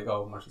thought it was like,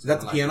 oh, Marshall's Is that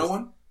the gonna piano like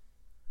one?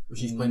 Where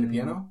she's playing the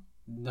piano?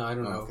 No, I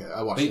don't know. Okay,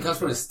 I watched But it. it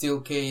comes with a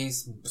steel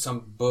case,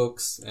 some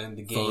books, and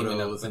the game,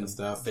 Photos and and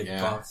stuff. big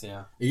Yeah. box.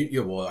 Yeah.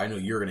 Well, I know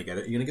you're gonna get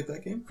it. You gonna get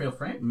that game? Fatal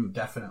Frame?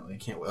 Definitely.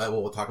 Can't wait.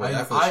 Well, we'll talk about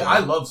that for the show. I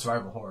love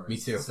survival horror. Me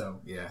too. So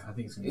Yeah. I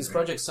think it's gonna be It's great.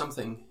 Project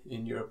something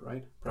in Europe,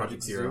 right?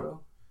 Project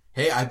Zero.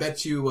 Hey, I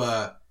bet you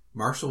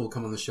Marshall will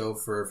come on the show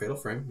for Fatal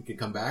Frame. We could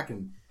come back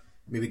and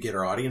maybe get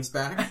our audience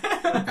back.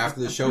 After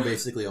the show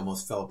basically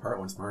almost fell apart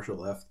once Marshall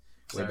left.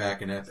 Way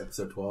back in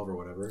episode 12 or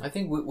whatever. I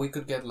think we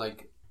could get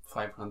like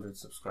 500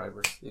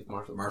 subscribers if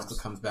Marshall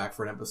comes back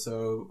for an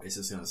episode. It's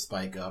just going to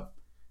spike up.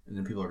 And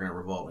then people are going to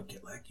revolt. Like,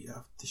 get Lecky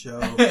off the show.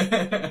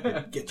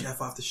 Get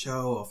Jeff off the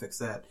show. I'll fix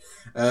that.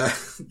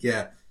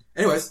 Yeah.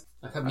 Anyways.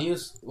 I have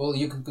news. Well,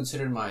 you can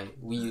consider my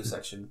Wii U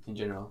section in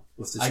general.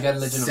 Let's just I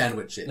got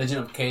sandwich it.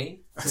 Legend of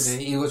K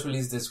today. It was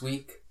released this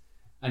week.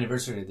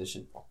 Anniversary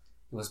edition.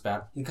 It was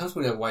bad. It comes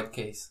with a white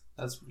case.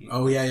 That's really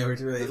Oh yeah, it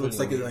looks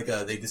like really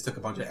they just took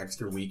a bunch of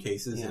extra Wii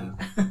cases Yeah.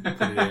 and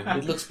put it in.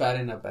 It looks bad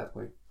in a bad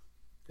way.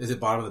 Is it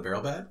bottom of the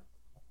barrel bad?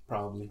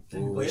 Probably.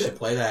 Ooh, we should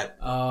play that.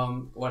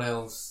 What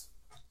else?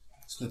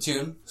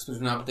 Splatoon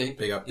update.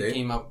 Big update. It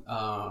came up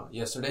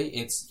yesterday.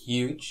 It's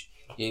huge.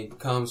 It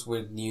comes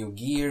with new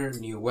gear,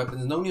 new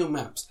weapons, no new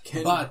maps.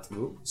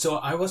 So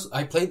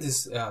I played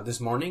this this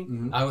morning.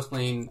 Mm-hmm. I was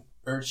playing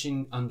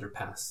Urchin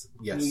Underpass.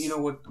 Yes. You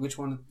know which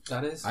one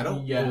that is? I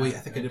don't. Yeah, Oh, wait, I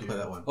think I did play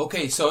that one.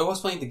 Okay, so I was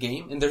playing the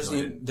game, and there's No,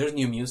 I didn't. there's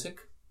new music.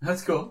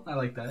 That's cool. I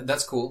like that.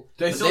 That's cool.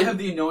 Do I But still then- have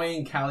the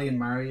annoying Callie and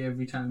Mari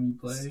every time you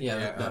play?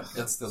 Yeah,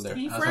 that's still there.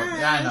 That's what,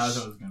 yeah, I know. That's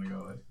what I was gonna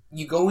go with.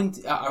 You go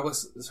into. I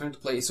was starting to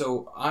play.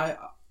 So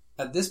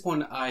at this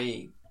point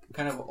I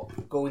kind of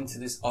go into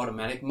this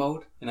automatic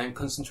mode, and I'm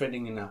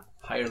concentrating in a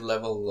higher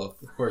level of.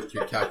 Of course,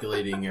 you're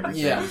calculating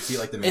everything. Yeah. You see,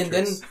 like the And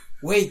Matrix. then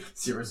wait,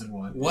 Zeros and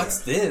one. what's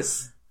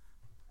this?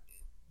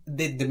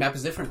 The map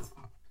is different.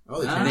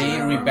 Oh, Ah. They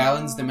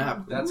rebalance the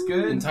map That's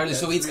good. entirely.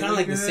 So That's it's kind of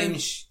really like the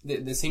good.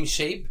 same the same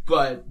shape,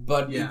 But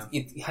but Yeah.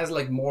 it has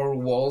like more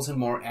walls and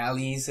more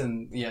alleys,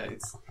 and yeah,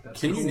 it's. that's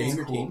Can you cool. name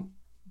your Cool. team?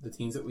 The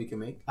teams that we can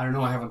make? I don't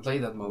know. I haven't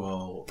played that mode.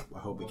 Well, I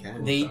hope we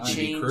can. They Maybe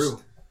changed. crew.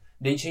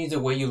 They changed the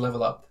way you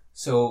level up.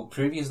 So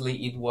previously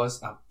it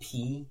was a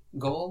P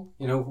goal.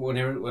 You know,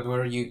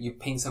 whenever you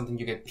paint something,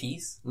 you get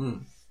P's.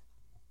 Mm.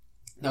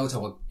 Now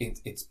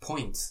it's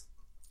points.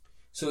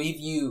 So if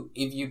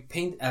you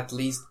paint at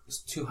least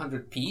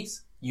 200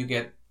 P's, you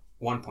get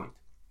 1 point.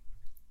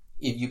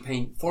 If you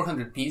paint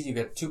 400 P's, you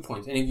get 2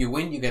 points, and if you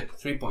win, you get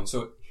 3 points.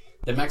 So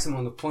the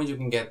maximum of points you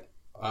can get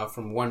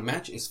from one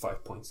match is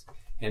 5 points.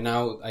 And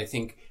now I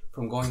think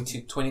from going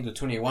to 20 to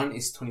 21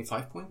 is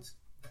 25 points.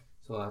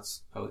 So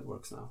that's how it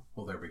works now.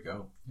 Well, there we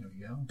go. There we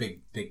go.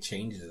 Big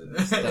changes.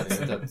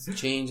 That's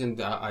changed, and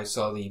I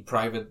saw the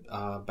private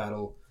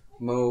battle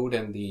mode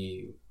and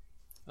the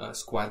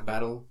squad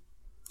battle.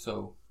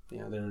 So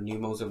yeah, there are new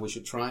modes that we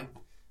should try.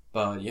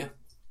 But yeah.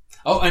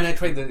 Oh, and I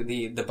tried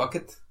the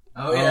bucket.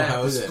 Oh yeah,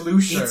 how is it?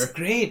 Sploosher. It's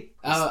great.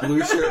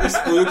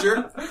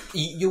 Splooger?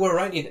 You were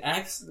right. It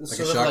acts sort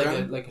of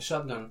shotgun? like a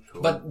shotgun,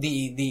 Cool. but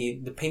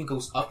the paint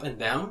goes up and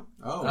down.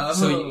 Oh.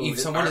 So if it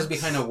someone is arcs.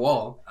 behind a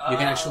wall, you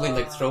can actually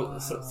like throw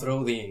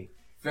the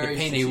Very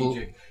paint.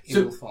 strategic. It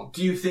So, will fall.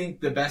 do you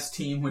think the best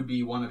team would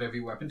be one of every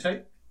weapon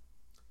type?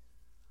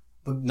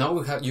 But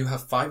now you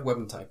have 5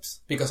 weapon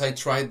types because I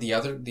tried the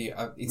other. It's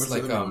What's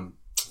like the other one?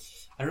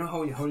 I don't know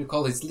how you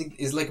call it.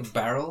 It's like a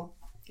barrel,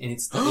 and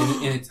it's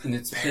and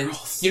it's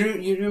Barrels.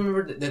 you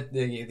remember that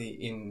the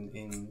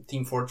in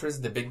Team Fortress,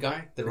 the big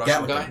guy, the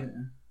Russian Gatling guy.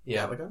 gun.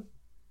 Yeah.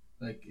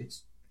 Like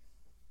it's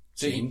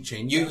So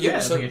Chain you gun? yeah,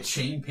 so like a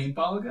chain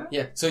paintball guy.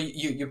 yeah, so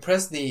you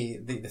press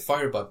the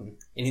fire button,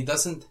 and it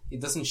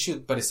doesn't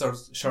shoot, but it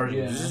starts charging.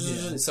 Yeah,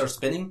 yeah. It starts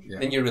spinning. Yeah.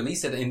 Then you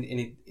release it, and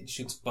it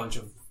shoots a bunch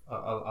of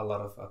a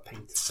lot of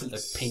paint,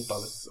 like paint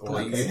bullets. Oh,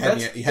 you Okay.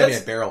 had me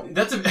at barrel.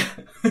 That's a.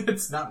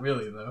 It's not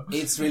really though.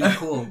 It's really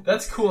cool.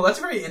 That's cool. That's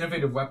a very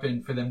innovative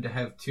weapon for them to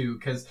have too,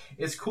 because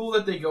it's cool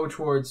that they go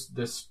towards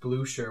the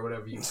sploosher,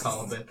 whatever you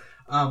call it,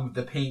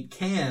 the paint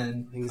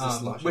can, I think it's a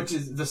slosher. which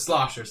is the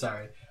slosher.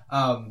 Sorry,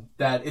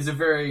 that is a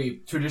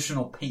very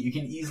traditional paint. You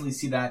can easily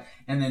see that,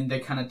 and then they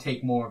kind of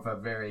take more of a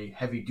very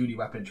heavy duty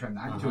weapon, turn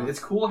that into it. It's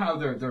cool how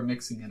they're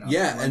mixing it up.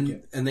 Yeah, I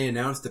like and they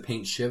announced the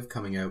paint shiv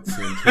coming out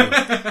soon too.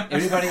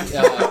 Everybody,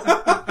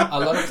 a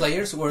lot of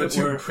players were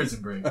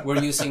Prison Break.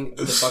 we're using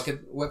the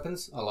bucket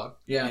weapons a lot.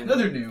 Yeah, and,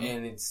 they're new.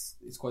 and it's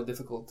quite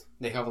difficult.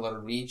 They have a lot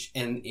of reach,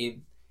 and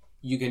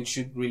you can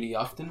shoot really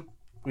often,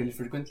 really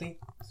frequently.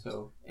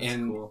 So That's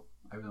cool.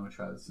 I really want to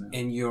try this now.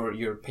 and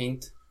your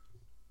paint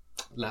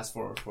lasts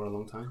for a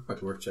long time.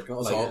 But we're checking.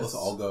 Like Let's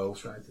all go.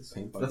 Try this.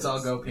 Paint Let's buckets.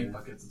 all go paint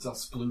buckets. It's all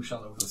sploosh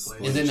all over the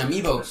place. And then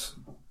amiibos.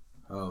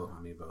 Oh,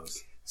 amiibos.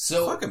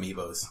 So Fuck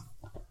amiibos.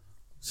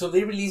 So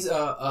they release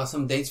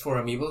some dates for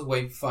Amiibos.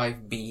 Wave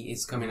 5B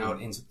is coming out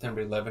in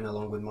September 11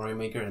 along with Mario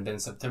Maker, and then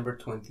September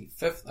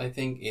 25th, I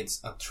think it's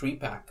a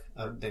 3-pack,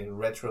 the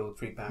retro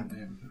 3-pack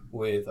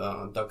with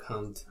Duck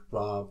Hunt,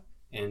 Rob,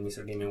 and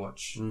Mr. Game &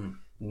 Watch.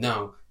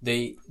 Now,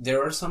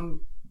 there are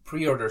some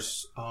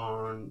pre-orders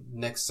on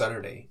next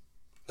Saturday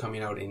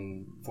coming out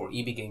for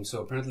EB Games,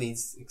 so apparently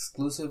it's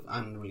exclusive.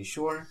 I'm not really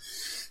sure.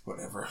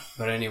 Whatever.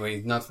 But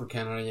anyway, not for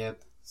Canada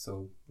yet.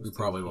 So we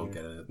probably won't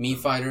get it. Mii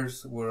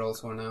Fighters were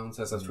also announced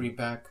as a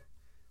 3-pack.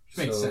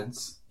 Makes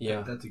sense.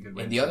 Yeah, that's a good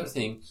way. And the other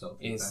thing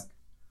is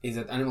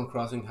that Animal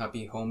Crossing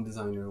Happy Home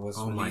Designer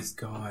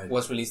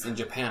was released in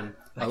Japan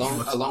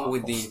along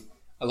with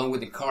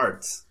the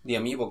cards, the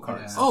Amiibo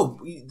cards. Yeah. Oh,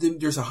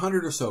 there's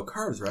 100 or so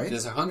cards, right?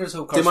 There's 100 or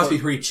so cards. They must be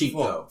pretty cheap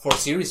though. For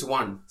Series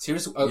 1.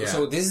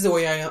 So this is the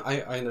way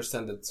I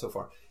understand it so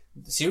far.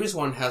 Series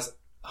 1 has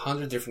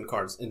 100 different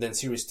cards, and then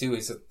Series 2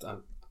 is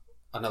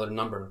another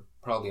number.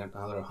 Probably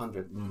another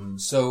 100. Mm-hmm.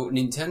 So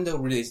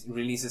Nintendo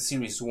releases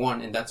Series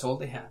 1, and that's all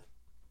they had.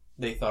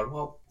 They thought,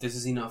 well, this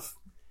is enough.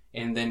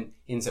 And then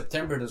in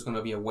September, there's going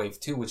to be a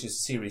Wave 2, which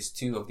is Series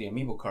 2 of the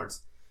Amiibo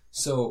cards.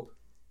 So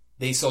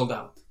they sold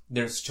out.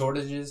 There's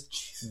shortages.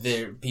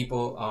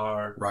 People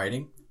are...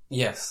 Rioting?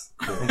 Yes.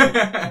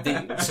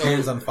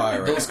 Hands on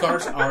fire. Those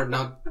cards are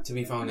not to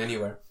be found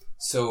anywhere.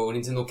 So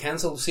Nintendo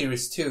canceled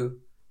Series 2,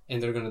 and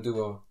they're going to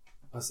do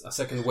a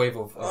second wave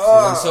of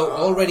so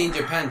already in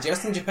Japan,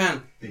 just in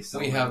Japan,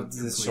 we have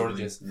the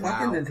shortages. Wow.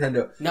 Fucking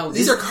Nintendo. Now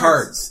these are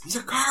cards. These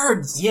are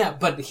cards. Yeah,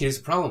 but here's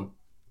the problem.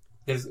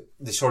 There's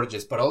the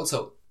shortages, but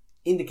also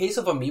in the case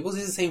of Amiibos,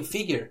 it's the same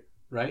figure,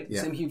 right?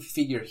 Yeah. Same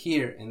figure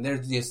here, and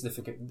there's just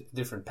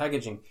different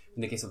packaging.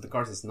 In the case of the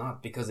cards, it's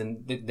not, because the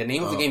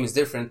name of the game is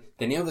different.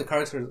 The name of the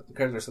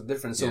characters are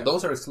different, so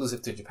those are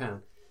exclusive to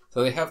Japan.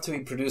 So they have to be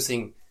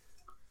producing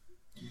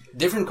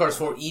different cards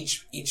for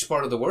each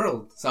part of the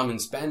world. Some in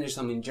Spanish,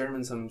 some in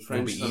German, some in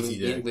French, some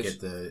in English.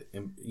 To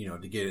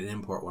get an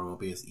import one won't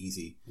be as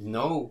easy.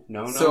 No.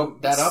 So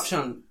that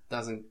option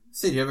doesn't.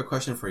 Sid, you have a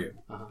question for you.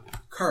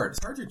 Cards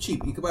are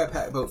cheap. You could buy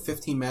about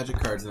 15 Magic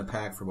cards in a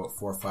pack for about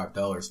 $4 or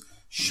 $5.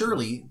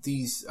 Surely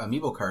these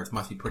Amiibo cards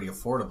must be pretty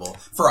affordable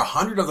for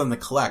 100 of them to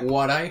collect.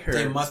 What I heard,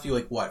 they must be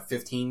like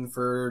 15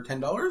 for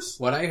 $10.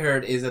 What I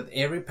heard is that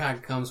every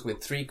pack comes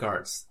with 3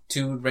 cards,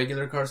 2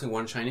 regular cards and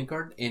 1 shiny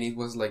card, and it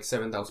was like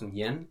 7,000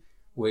 yen,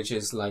 which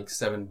is like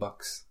 $7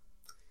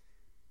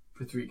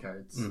 for 3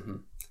 cards. Mm-hmm.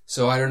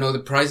 So I don't know. The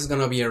price is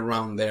gonna be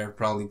around there,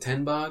 probably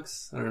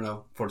 $10. I don't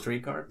know, for 3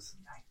 cards.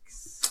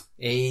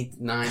 8,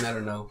 9, I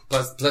don't know.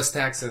 Plus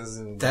taxes.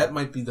 And that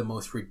might be the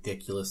most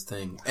ridiculous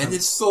thing. And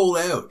it's sold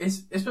out.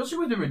 Especially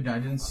with the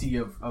redundancy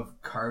of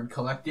card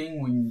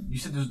collecting. When you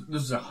said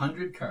there's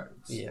 100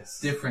 cards.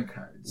 Yes. Different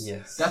cards.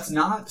 Yes. It's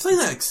not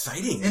that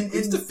exciting. And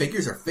the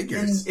figures are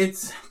figures. And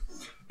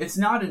it's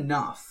not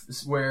enough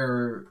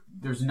where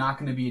there's not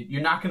going to be...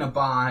 You're not going to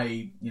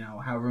buy,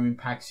 however many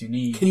packs you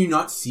need. Can you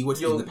not see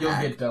what's in the pack?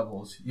 You'll get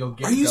doubles.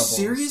 Are you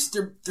serious?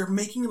 They're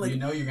making it like...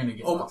 you're going to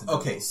get lots of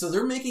doubles. Okay, so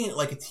they're making it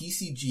like a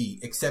TCG,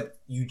 except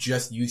you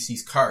just use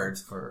these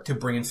cards to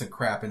bring in some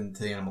crap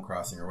into the Animal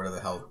Crossing or whatever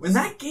the hell. When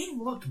that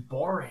game looked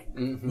boring.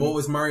 Mm-hmm. Well, it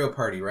was Mario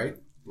Party, right?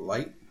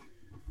 Light?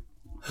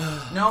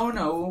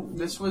 No.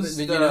 This was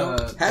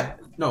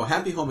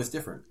Happy Home is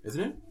different,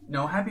 isn't it?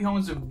 No, Happy Home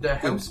is the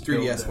house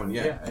 3DS one,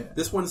 yeah.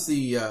 This one's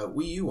the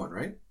Wii U one,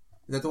 right?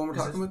 Is that the one we're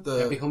talking about?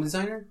 The Happy Home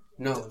Designer?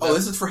 No. Oh,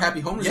 this is for Happy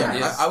Home Designer.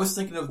 Yes. I was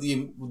thinking of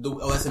the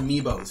LS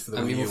Amiibos for the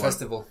Wii U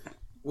Festival,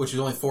 which is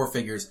only 4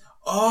 figures.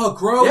 Oh,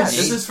 gross! Yeah,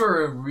 this is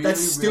for a really that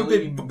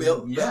stupid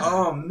build. Yeah.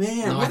 Oh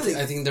man! No, I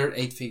think they're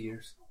 8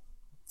 figures.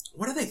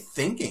 What are they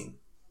thinking?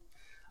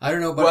 I don't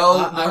know, but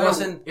I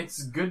wasn't.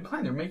 It's a good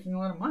plan. They're making a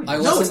lot of money.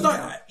 No, it's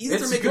not. Either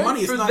they're making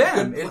money. It's not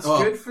them. Good. It's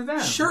good for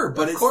them. Sure,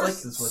 but of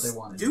course it's what they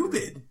want.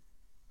 Stupid.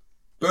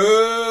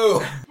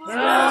 Boo!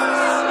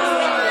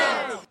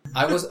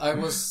 I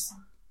was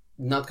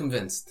not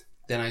convinced.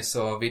 Then I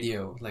saw a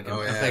video like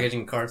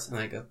packaging cards, and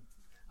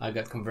I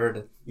got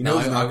converted. You know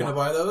who's not going to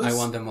buy those? I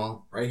want them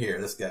all. Right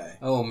here, this guy.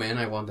 Oh man,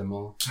 I want them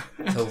all.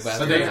 So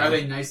bad. Are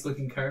they nice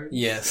looking cards?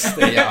 Yes,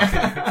 they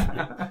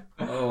are.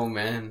 Oh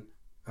man.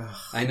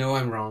 I know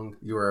I'm wrong.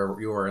 You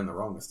were in the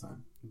wrong this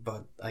time.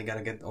 But I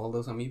gotta get all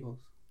those Amiibos,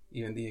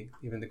 even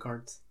the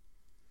cards.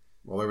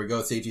 Well, there we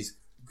go. Seiji's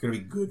gonna be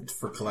good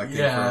for collecting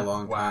for a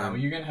long time. Wow,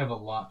 you're gonna have a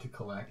lot to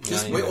collect.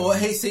 Just wait. Well,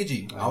 hey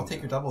Seiji, I'll take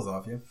your doubles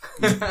off you.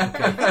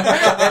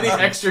 Any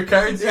extra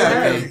cards?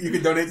 Yeah, you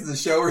can donate to the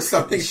show or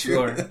something.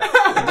 Sure.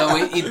 No,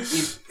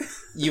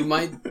 you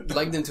might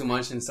like them too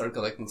much and start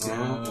collecting too.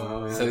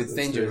 So it's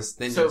dangerous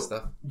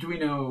stuff. Do we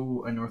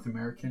know a North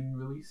American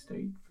release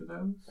date for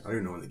those? I don't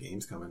even know when the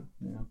game's coming.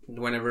 Yeah.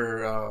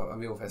 Whenever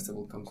Amiibo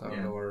Festival comes out,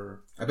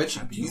 or I bet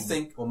you. Do you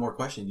think? One more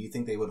question. Do you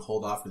think they would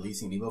hold off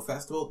releasing Amiibo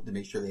Festival to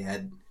make sure they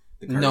had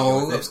the cards?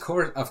 No,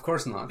 of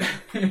course not.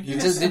 They're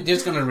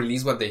just gonna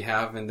release what they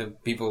have, and the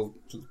people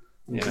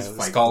Yeah, Just the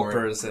fight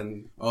scalpers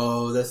and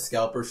Oh, the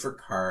scalpers for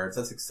cards.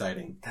 That's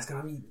exciting. that's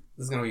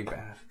gonna be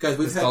bad. Guys, The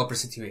we've had scalper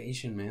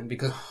situation, man.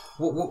 Because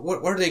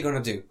what are they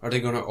gonna do? Are they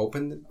gonna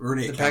open We're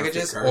gonna the get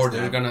packages, counterfeit or cards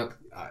they're now. gonna?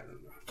 I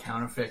don't know.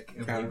 Counterfeit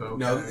Amiibo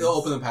No, cards. they'll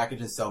open the package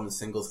and sell them as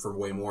singles for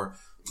way more.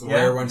 Yeah,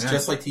 Rare ones, yeah.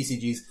 just like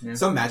TCGs. Yeah.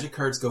 Some Magic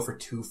cards go for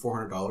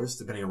 $400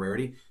 depending on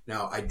rarity.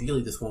 Now,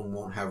 ideally, this one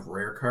won't have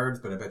rare cards,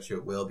 but I bet you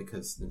it will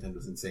because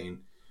Nintendo's insane,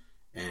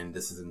 and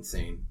this is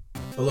insane.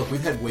 But look,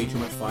 we've had way too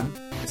much fun.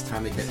 It's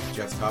time to get to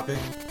Jeff's topic.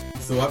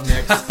 So up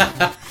next,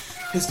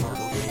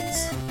 historical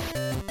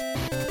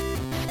games.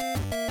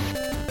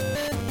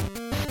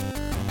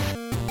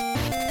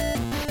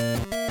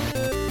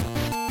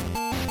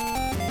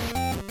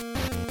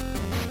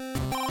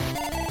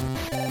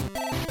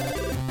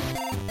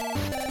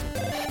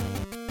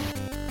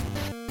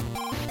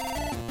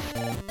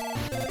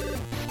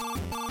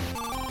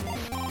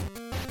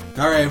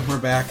 All right, we're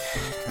back.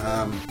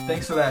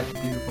 Thanks for that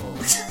beautiful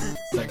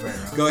segue,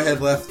 Rob. Go ahead,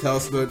 Left. Tell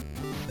us about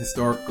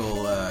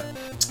historical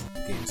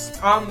games.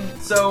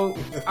 So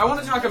I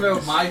want to talk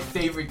about my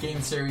favorite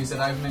game series that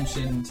I've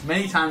mentioned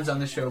many times on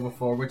the show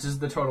before, which is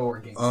the Total War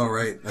game. Oh,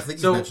 right. I think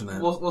you So mentioned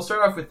that. we'll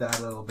start off with that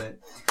a little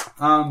bit.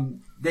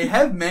 They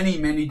have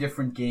many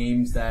different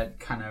games that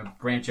kind of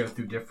branch out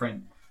through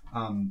different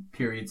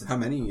periods. How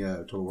many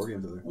Total War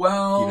games are there?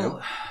 Well, You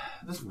know?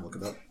 this- Look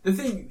it up. the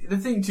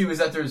thing too is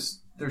that there's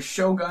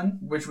Shogun,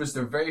 which was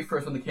their very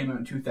first one that came out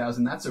in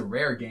 2000. That's a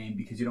rare game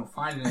because you don't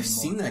find it anymore. I've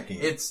seen that game.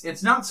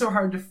 It's not so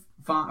hard to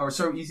find or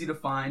so easy to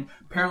find.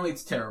 Apparently,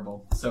 it's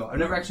terrible. So I've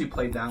never actually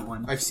played that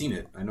one. I've seen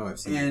it. I know I've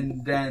seen it.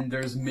 And then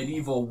there's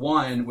Medieval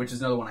 1, which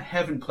is another one I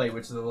haven't played,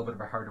 which is a little bit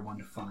of a harder one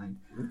to find.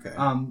 Okay.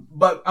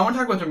 But I want to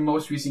talk about their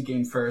most recent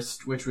game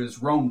first, which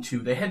was Rome 2.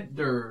 They had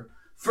their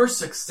first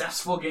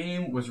successful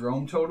game was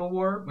Rome Total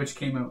War, which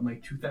came out in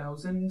like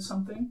 2000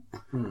 something.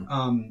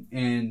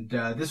 And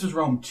this was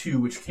Rome 2,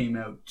 which came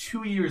out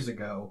 2 years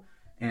ago.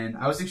 And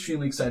I was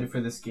extremely excited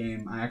for this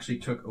game. I actually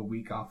took a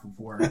week off of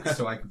work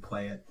so I could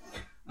play it.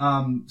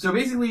 So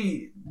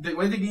basically, the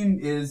way the game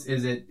is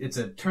it's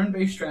a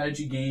turn-based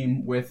strategy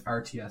game with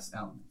RTS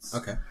elements.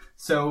 Okay.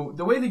 So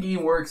the way the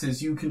game works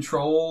is you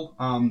control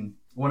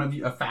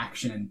a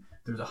faction.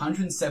 There's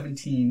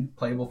 117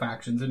 playable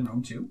factions in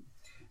Rome 2,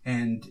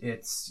 and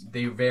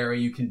they vary.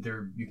 You can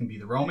be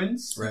the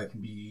Romans, Right? You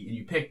can be, and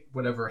you pick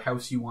whatever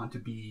house you want to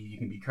be. You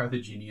can be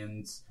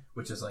Carthaginians,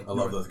 which is like I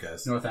love those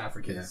guys. North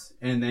Africans,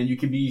 and then you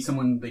can be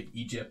someone like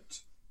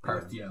Egypt,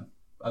 Parthia,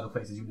 other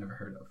places you've never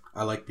heard of.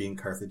 I like being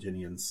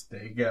Carthaginians.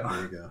 There you go.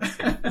 There you go.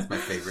 That's my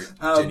favorite.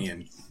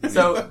 Ginian.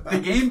 So the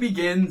game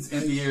begins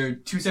in the year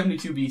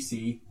 272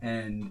 BC,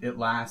 and it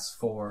lasts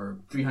for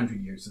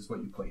 300 years is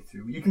what you play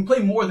through. You can play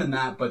more than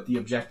that, but the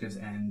objectives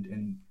end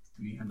in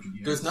 300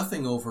 years. There's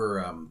nothing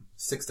over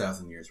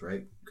 6,000 years,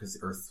 right? Because the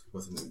Earth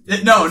wasn't.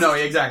 No,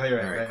 exactly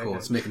right. All right, right, cool. right.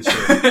 Just making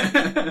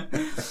sure.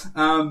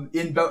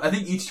 I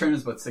think each turn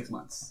is about 6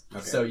 months.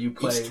 Okay. So you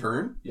play Each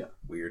turn? Yeah.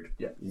 Weird.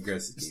 Yeah. You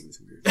guys' game is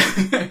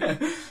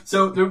weird.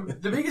 So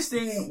the biggest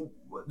thing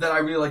that I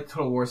really like the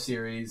Total War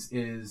series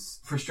is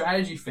for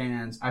strategy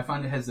fans, I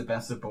find it has the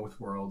best of both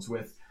worlds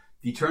with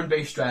the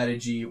turn-based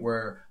strategy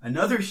where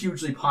another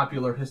hugely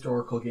popular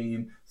historical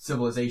game,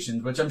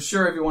 Civilizations, which I'm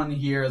sure everyone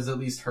here has at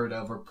least heard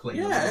of or played.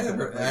 Yeah,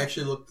 I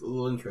actually looked a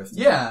little interesting.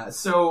 Yeah,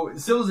 so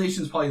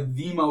Civilization is probably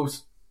the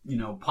most,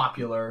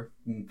 popular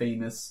and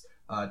famous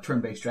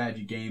turn-based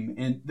strategy game.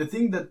 And the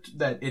thing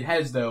that it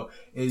has, though,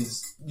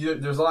 is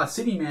there's a lot of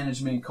city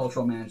management,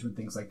 cultural management,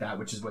 things like that,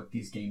 which is what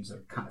these games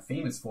are kind of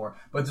famous for.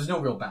 But there's no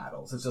real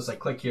battles. It's just like,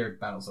 click here,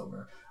 battle's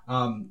over.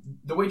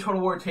 The way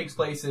Total War takes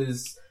place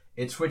is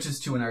it switches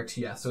to an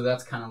RTS. So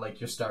that's kind of like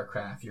your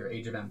StarCraft, your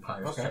Age of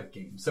Empires type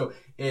game. So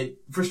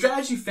for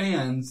strategy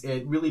fans,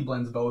 it really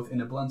blends both, and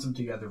it blends them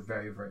together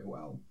very, very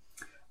well.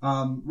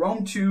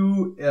 Rome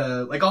 2,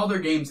 like all their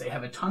games, they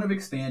have a ton of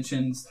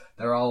expansions.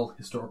 They're all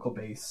historical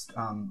based.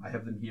 I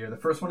have them here. The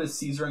first one is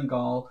Caesar and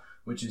Gaul,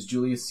 which is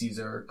Julius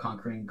Caesar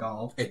conquering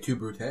Gaul. Et tu,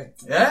 Brute.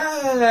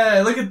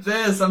 Yeah, look at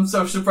this. I'm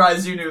so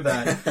surprised you knew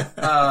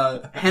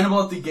that.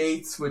 Hannibal at the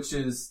Gates, which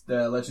is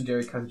the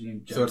legendary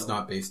Carthaginian general. So it's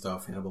not based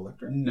off Hannibal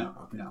Lecter? No,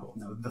 Okay, no, cool.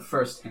 no. The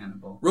first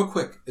Hannibal. Real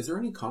quick, is there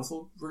any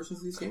console versions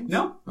of these games?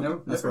 No, Okay,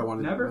 no. That's what I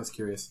wanted to know. Never. I was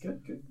curious.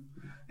 Good.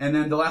 And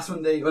then the last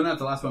one not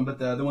the last one, but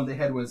the one they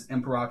had was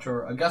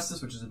Imperator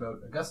Augustus, which is about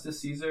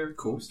Augustus Caesar,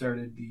 Cool. who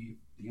started the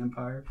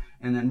empire.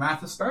 And then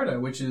Wrath of Sparta,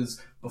 which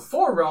is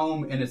before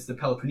Rome, and it's the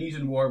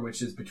Peloponnesian War,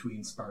 which is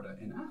between Sparta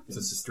and Athens. So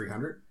it's just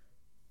 300?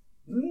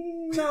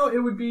 No, it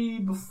would be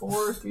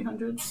before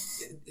 300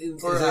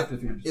 or after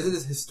 300. Is it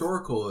as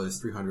historical as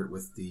 300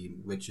 with the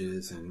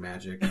witches and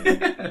magic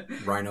and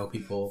rhino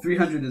people?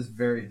 300 is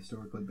very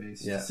historically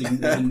based, Yeah.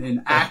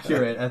 and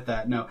accurate at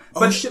that. No,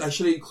 Oh shit! I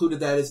should have included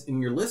that as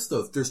in your list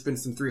though. There's been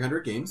some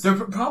 300 games. there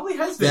probably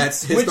has been.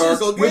 That's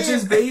historical which game.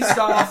 is based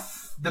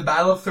off the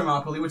Battle of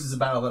Thermopylae, which is a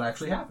battle that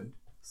actually happened.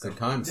 Good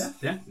times.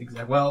 Yeah,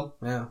 exactly. Well,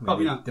 Yeah,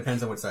 probably maybe. not.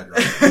 Depends on what side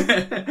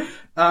you're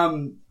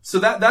on. So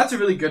that's a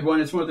really good one.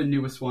 It's one of the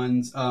newest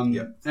ones.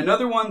 Yep.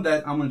 Another one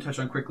that I'm going to touch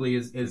on quickly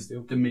is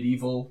the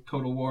medieval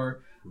Total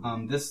War.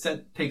 This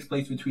set takes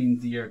place between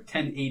the year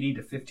 1080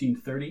 to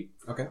 1530.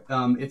 Okay.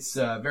 It's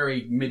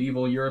very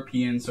medieval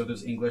European, so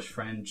there's English,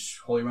 French,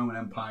 Holy Roman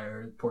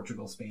Empire,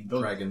 Portugal, Spain.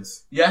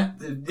 Dragons. Yeah.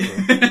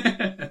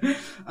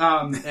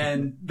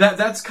 And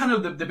that's kind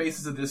of the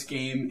basis of this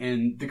game,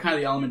 and the kind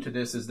of the element to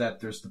this is that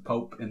there's the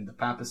Pope and the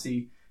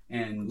papacy.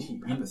 And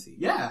papacy.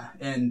 Yeah,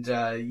 and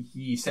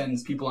he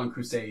sends people on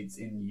crusades.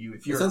 And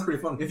It sounds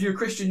pretty fun. If you're a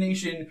Christian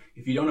nation,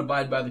 if you don't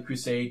abide by the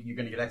crusade, you're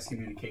going to get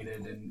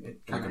excommunicated, and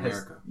it kind of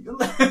America.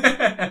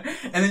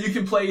 And then you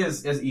can play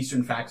as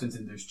Eastern factions,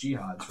 and there's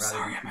jihads rather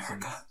than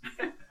crusades.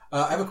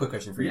 I have a quick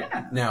question for you.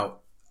 Yeah. Now,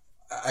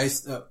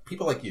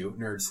 people like you,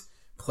 nerds,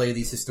 play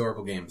these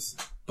historical games,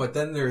 but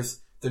then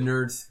there's the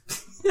nerds.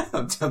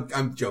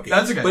 I'm joking.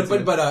 That's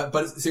okay.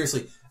 But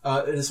seriously,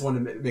 I just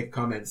wanted to make a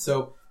comment.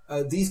 So.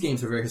 These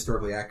games are very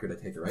historically accurate,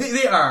 I take it, right?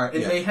 They are.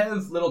 And they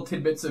have little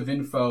tidbits of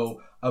info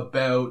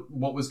about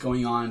what was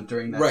going on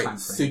during that time frame.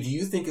 So do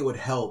you think it would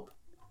help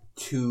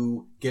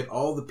to get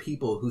all the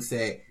people who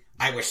say,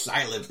 I wish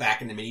I lived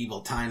back in the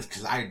medieval times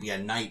because I'd be a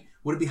knight?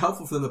 Would it be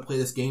helpful for them to play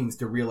this game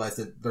to realize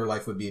that their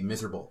life would be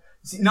miserable?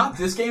 See, not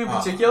this game in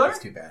particular. That's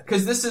too bad.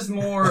 Because this is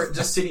more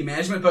just city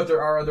management, but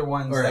there are other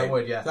ones that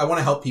would, yeah. I want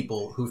to help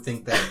people who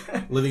think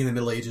that living in the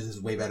Middle Ages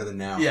is way better than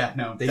now. Yeah,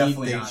 no, They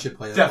definitely not. should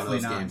play Definitely one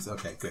of those not. games.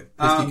 Okay, good.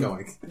 Please keep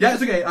going. Yeah,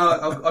 it's okay.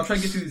 I'll try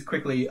to get through these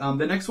quickly.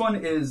 The next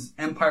one is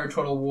Empire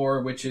Total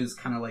War, which is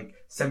kind of like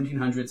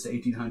 1700s to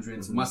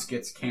 1800s,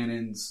 muskets,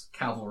 cannons,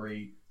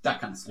 cavalry,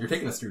 that kind of stuff. You're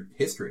taking us through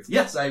history.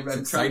 Yes, I'm trying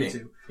exciting.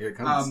 to. Here it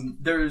comes.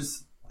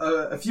 There's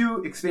a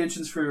few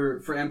expansions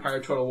for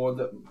Empire Total War.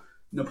 The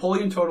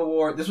Napoleon Total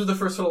War. This was the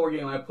first Total War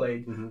game I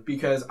played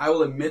because I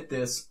will admit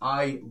this.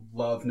 I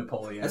love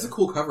Napoleon. That's a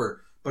cool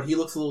cover, but he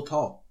looks a little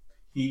tall.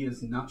 He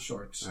is not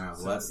short. Oh,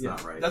 well, that's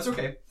not right. That's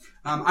okay.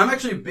 I'm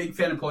actually a big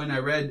fan of Napoleon. I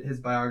read his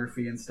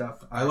biography and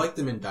stuff. I liked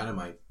him in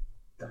Dynamite.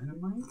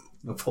 Dynamite?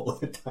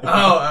 Napoleon Dynamite.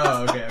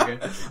 Oh, okay.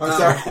 I'm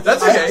sorry.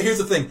 That's okay. Here's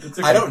the thing.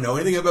 Okay. I don't know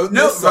anything about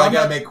this, so I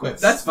gotta make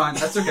quips. That's fine.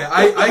 That's okay.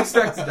 I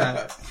expected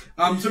that.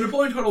 So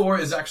Napoleon Total War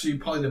is actually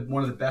probably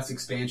one of the best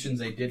expansions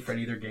they did for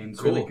any of their games.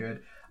 Cool. Really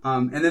good.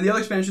 And then the other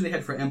expansion they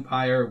had for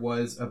Empire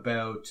was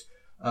about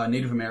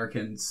Native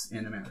Americans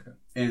in America.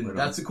 And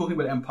that's the cool thing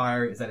about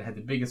Empire is that it had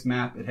the biggest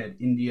map. It had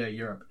India,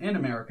 Europe, and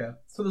America.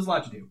 So there's a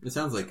lot to do. It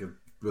sounds like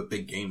with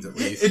big games at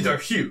least. They're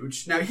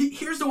huge. Now,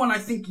 here's the one I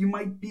think you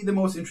might be the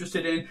most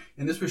interested in,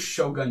 and this was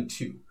Shogun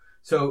 2.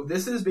 So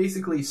this is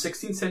basically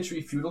 16th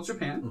century feudal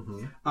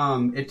Japan.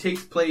 It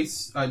takes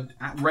place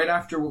right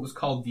after what was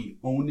called the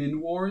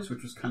Onin Wars,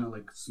 which was kind of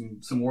like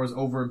some wars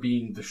over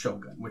being the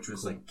shogun, which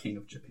was like king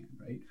of Japan,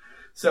 right?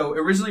 So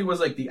originally it was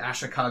like the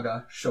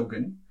Ashikaga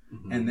shogun.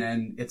 And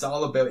then it's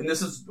all about, and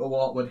this is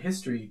what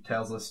history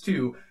tells us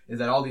too, is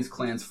that all these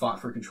clans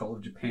fought for control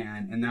of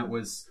Japan, and that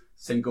was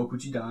Sengoku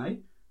Jidai,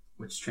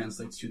 which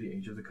translates to the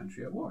age of the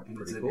country at war. And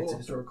it's a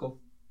historical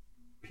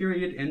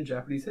period in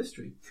Japanese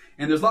history.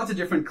 And there's lots of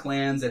different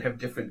clans that have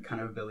different kind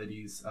of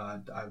abilities.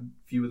 A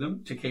few of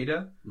them,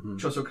 Takeda,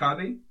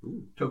 Chosokabe,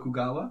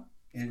 Tokugawa,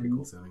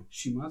 and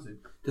Shimazu.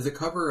 Does it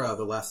cover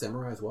The Last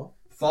Samurai as well?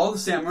 Follow the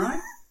Samurai.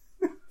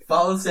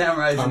 Follow the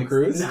Samurai. Tom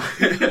Cruise? No.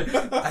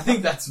 I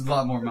think that's a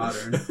lot more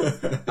modern.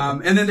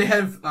 And then they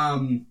have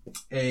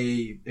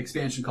a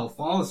expansion called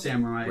Fall of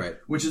Samurai,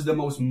 which is the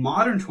most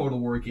modern Total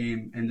War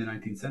game in the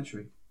 19th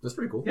century. That's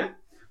pretty cool. Yeah.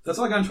 That's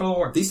all I got in Total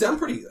War. These sound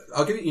pretty...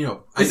 I'll give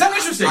you, They sound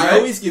interesting, right? I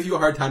always give you a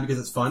hard time because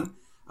it's fun.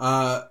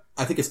 I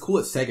think it's cool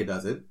that Sega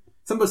does it.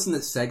 Somebody seeing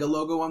that Sega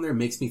logo on there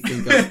makes me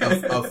think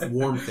of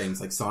warm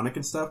things like Sonic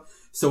and stuff.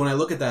 So when I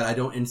look at that, I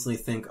don't instantly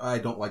think, I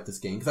don't like this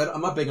game. Because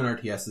I'm not big on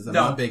RTSs. I'm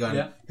not big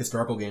on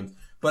historical games.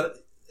 But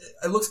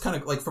it looks kind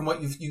of like, from what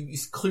you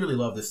clearly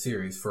love this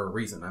series for a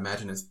reason. I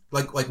imagine it's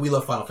like we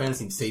love Final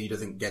Fantasy and Sadie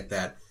doesn't get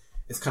that.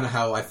 It's kind of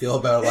how I feel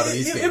about a lot of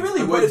these games. It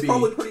really would it's be.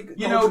 Probably pretty good.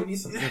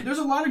 There's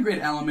a lot of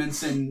great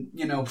elements, and,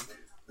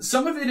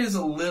 some of it is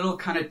a little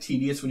kind of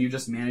tedious when you're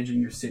just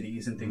managing your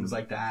cities and things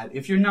like that.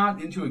 If you're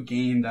not into a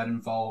game that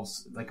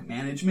involves, like,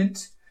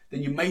 management,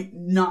 then you might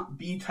not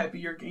be type of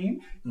your game.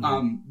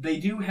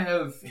 They do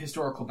have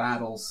historical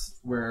battles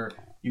where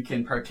you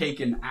can partake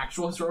in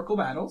actual historical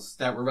battles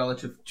that were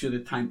relative to the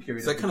time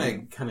period. So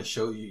that kind of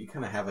show you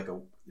kind of have like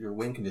your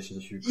win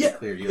conditions should be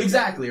clear.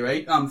 Exactly,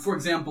 right? For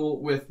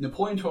example, with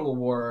Napoleon Total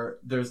War,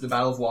 there's the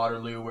Battle of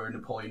Waterloo where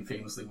Napoleon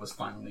famously was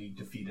finally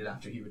defeated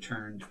after he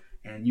returned.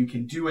 And you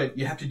can do it,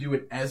 you have to do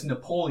it as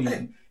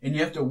Napoleon, and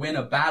you have to win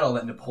a battle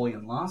that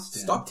Napoleon lost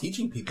in. Stop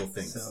teaching people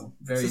things. So,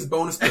 this is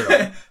bonus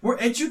girl. We're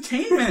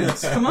edutainment.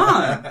 Come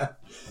on.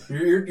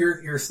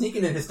 You're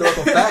sneaking in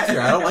historical facts here.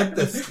 I don't like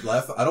this,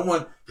 Lef. I don't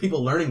want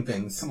people learning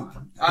things. Come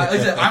on. Like I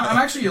said, I'm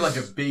actually like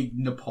a big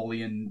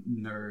Napoleon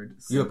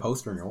nerd. So. You have a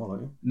poster on your wall,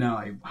 don't you? No,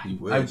 I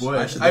would. I would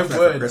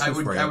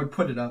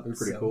put it up. It'd be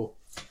pretty cool.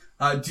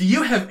 Do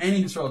you have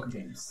any historical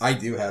games? I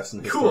do have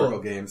some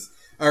historical games.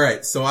 All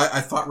right, so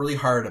I thought really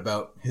hard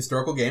about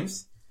historical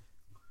games.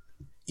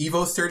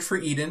 Evo Search for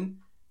Eden,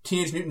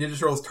 Teenage Mutant Ninja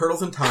Turtles,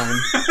 Turtles in Time.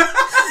 I'll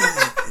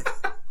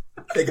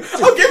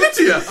give it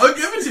to you.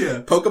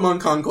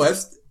 Pokemon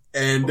Conquest,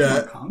 And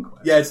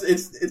Conquest. yeah,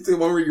 it's the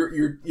one where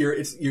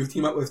you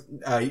team up with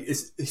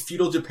it's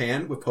feudal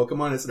Japan with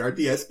Pokemon. It's an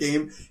RTS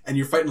game, and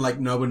you're fighting like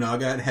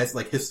Nobunaga, and it has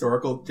like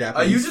historical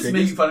Japanese. Are you just figures.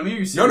 making fun of me? Or are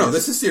you serious? No,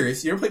 this is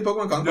serious. You never played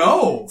Pokemon Conquest?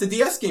 No, it's a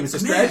DS game. It's a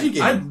strategy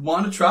game. I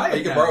want to try it.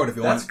 You can borrow it if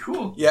you want. That's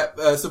cool. Yeah,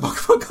 so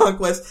Pokemon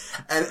Conquest,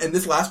 and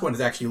this last one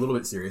is actually a little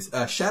bit serious.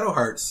 Shadow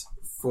Hearts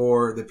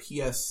for the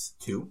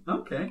PS2.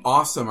 Okay.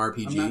 Awesome I'm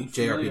RPG, not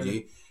familiar.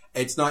 JRPG.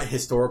 It's not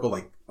historical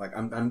like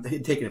I'm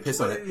taking a piss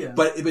on it, Yeah.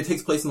 but it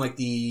takes place in like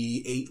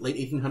the late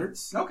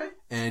 1800s. Okay.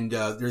 And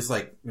there's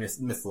like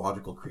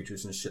mythological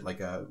creatures and shit like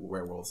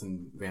werewolves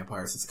and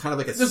vampires. It's kind of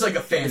like It's just like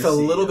a fantasy. It's a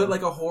little bit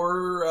like a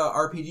horror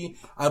RPG.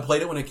 I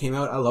played it when it came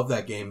out. I love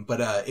that game,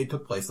 but it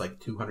took place like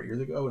 200 years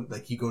ago, and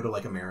like you go to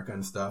like America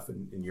and stuff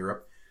and in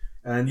Europe.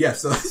 And yeah,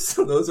 so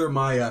those are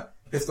my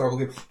historical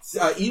games.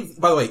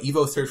 By the way,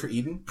 Evo Search for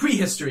Eden.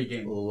 Prehistory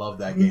game. Love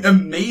that game.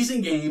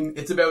 Amazing game.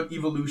 It's about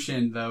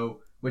evolution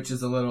though, which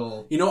is a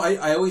little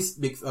I always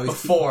make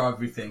before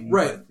everything.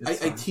 Right. but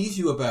it's I fine. tease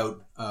you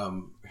about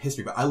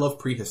history, but I love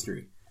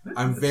prehistory.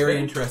 I'm very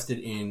interested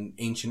in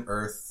ancient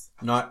Earth,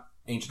 not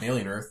ancient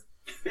alien Earth,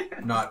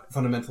 not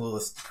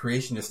fundamentalist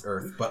creationist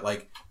Earth, but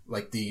like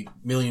the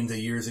millions of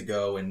years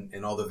ago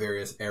and all the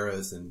various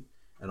eras and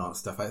all that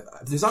stuff.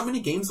 There's not many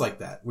games like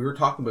that. We were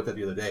talking about that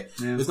the other day.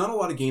 Yeah. There's not a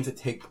lot of games that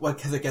take,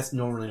 because I guess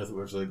no one really knows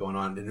what's really going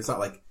on, and there's not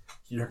like,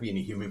 you don't have to be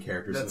any human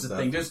characters That's and the stuff.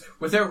 thing. Just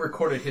without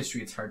recorded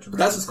history, it's hard to. But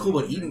that's what's cool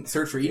about Eden,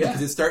 Search for Eden, Yeah.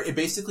 because it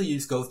basically you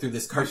just go through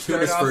this Start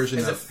cartoonist off version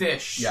as a of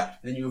fish. Yeah.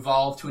 Then you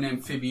evolve to an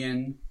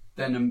amphibian,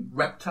 then a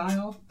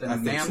reptile, then I a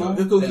think mammal. so.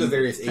 It'll go through then the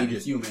various kind of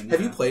ages. Human. Have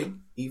yeah. you played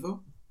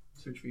Evo?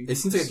 Search for It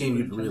seems like a game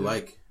you'd really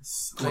like.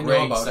 I know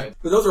Great, about so- it.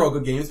 But those are all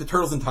good games. The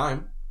Turtles in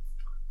Time.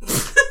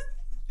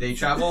 They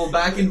travel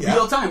back in Yeah.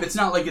 real time. It's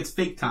not like it's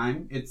fake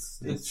time. It's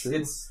true.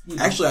 you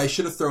know. Actually, I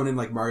should have thrown in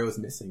like Mario is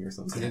Missing or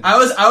something. I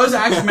was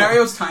actually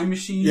Mario's Time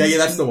Machine. Yeah,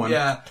 that's the one.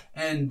 Yeah,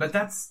 but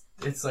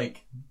it's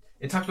like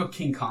it talks about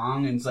King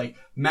Kong and it's like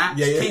match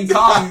Yeah, yeah. King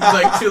Kong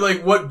like to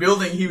like what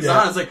building he was Yeah.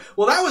 on. It's like,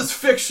 well, that was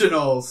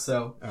fictional.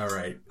 So All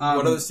right. Um,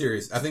 what other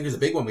series? I think there's a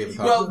big one we haven't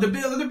talked well, about.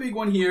 the other big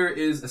one here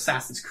is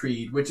Assassin's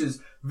Creed, which is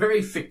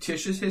very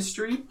fictitious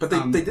history. But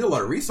they did a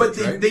lot of research,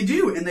 But right? they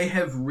do, and they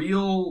have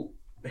real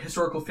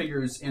historical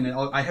figures in it.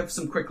 I have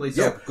some quickly.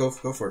 So yeah, go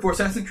for it. for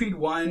Assassin's Creed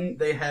 1,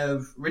 they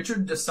have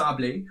Richard de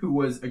Sable, who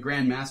was a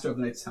Grand Master of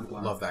the Knights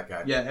Templar. Love that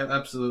guy. Yeah,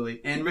 absolutely.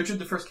 And Richard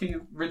the First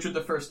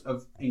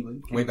of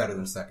England. Way better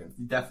than second.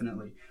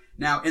 Definitely.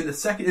 Now, in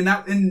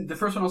the the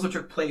first one also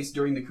took place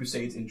during the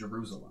Crusades in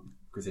Jerusalem.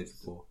 Crusades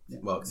are cool. Yeah.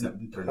 Well, except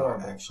they're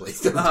Horrible. not actually.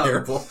 They're Um,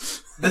 terrible.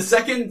 The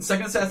second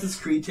Assassin's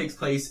Creed takes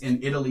place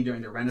in Italy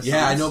during the Renaissance.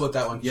 Yeah, I know about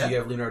that one. Yeah. You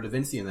have Leonardo da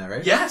Vinci in that,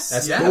 right? Yes,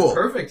 That's yeah, cool.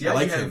 perfect. Yeah, I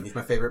like you have- him. He's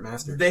my favorite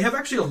master. They have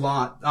actually a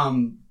lot.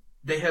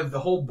 They have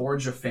the whole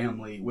Borgia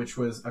family, which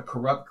was a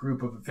corrupt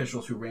group of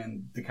officials who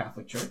ran the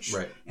Catholic Church.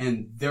 Right.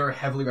 And they're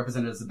heavily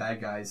represented as the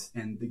bad guys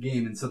in the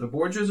game. And so the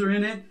Borgias are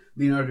in it.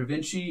 Leonardo da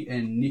Vinci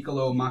and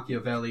Niccolo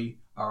Machiavelli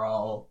are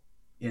all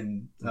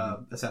in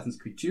Assassin's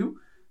Creed 2.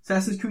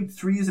 Assassin's Creed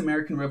 3 is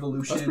American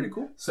Revolution. That's pretty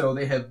cool. So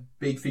they have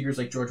big figures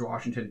like George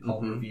Washington,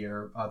 Paul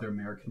Revere, other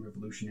American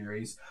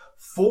revolutionaries.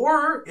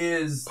 4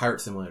 is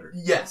Pirate Simulator.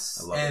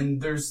 yes, I love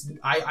and there's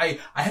I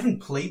haven't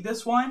played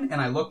this one,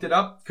 and I looked it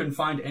up, couldn't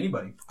find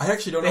anybody. I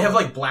actually don't They know. have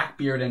like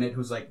Blackbeard in it,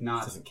 who's like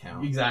not Doesn't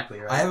count. exactly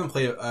right. I haven't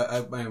played it.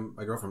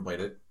 My girlfriend played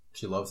it.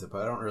 She loves it,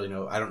 but I don't really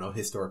know. I don't know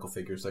historical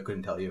figures, so I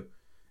couldn't tell you.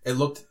 It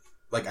looked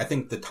like, I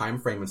think the time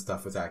frame and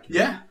stuff was accurate.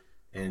 yeah,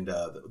 And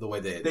the way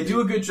they do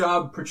a good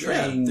job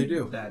portraying. Yeah, they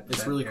do. That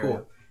It's that really area.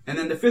 cool. And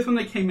then the fifth one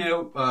that came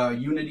out,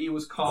 Unity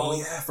was called. Oh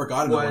yeah, I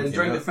forgot about Was it.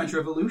 during the French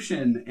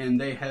Revolution, and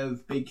they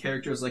have big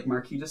characters like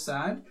Marquis de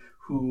Sade,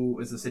 who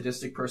is a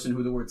sadistic person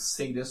who the word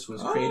sadist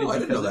was Oh, created I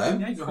didn't because know of that.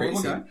 him. Yeah, he's a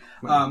horrible Crazy.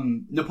 guy.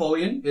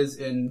 Napoleon is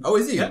in. Oh,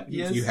 is he? Yeah,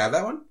 he is. You have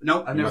that one? No,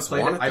 I've never must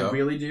played want it. it, though. I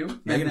really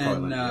do. Megan And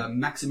probably then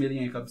liked it.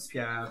 Maximilien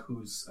Robespierre,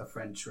 who's a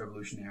French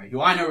revolutionary,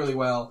 who I know really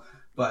well,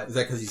 but Is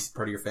that because he's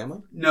part of your family?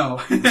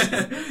 no,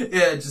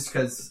 yeah, just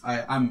because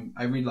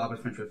I read a lot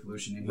about French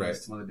Revolution and he's Right.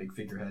 one of the big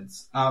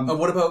figureheads.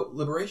 What about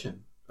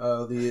Liberation?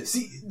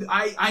 See,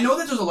 I know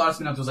that there's a lot of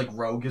spin-offs. There's like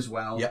Rogue as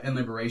well Yep. and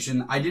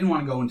Liberation. I didn't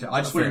want to go into.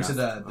 I just Fair went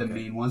into enough. the Okay.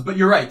 main ones, but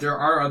you're right. There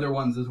are other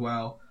ones as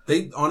well.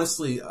 They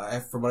honestly,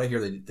 from what I hear,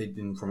 they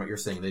didn't. From what you're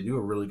saying, they do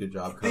a really good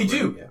job. They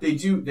covering, do. yeah. They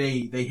do.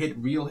 They hit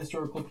real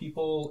historical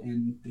people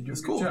and they do That's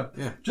a good cool. job.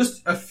 Yeah.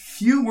 Just a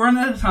few. We're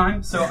running out of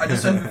time, so I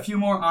just have a few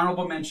more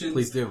honorable mentions.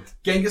 Please do.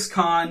 Genghis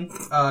Khan,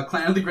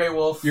 Clan of the Grey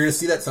Wolf. You're gonna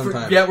see that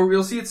sometime. Yeah,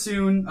 we'll see it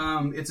soon.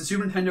 It's a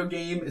Super Nintendo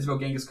game. It's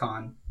about Genghis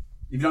Khan.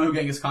 If you don't know who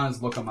Genghis Khan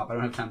is, look him up. I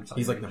don't have time to tell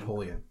He's you. like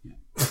Napoleon,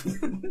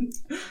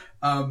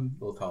 Um,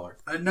 a little taller.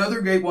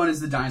 another great one is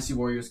the Dynasty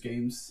Warriors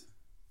games.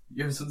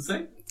 You have something to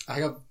say? I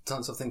got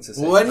tons of things to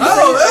say. What?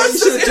 Oh, You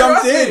should have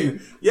jumped in.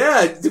 interrupting.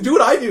 Yeah, do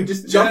what I do.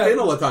 Just jump Yeah. in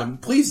all the time.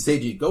 Please,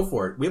 Seiji, go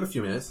for it. We have a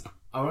few minutes.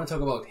 I want to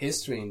talk about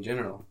history in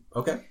general.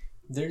 Okay.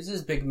 There's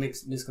this big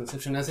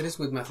misconception, as it is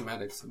with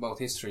mathematics, about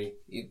history.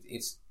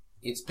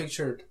 It's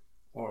pictured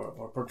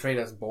or portrayed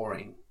as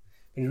boring.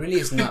 But it really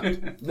is not.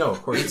 No,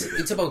 of course it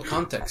It's about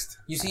context.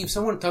 You see, if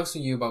someone talks to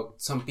you about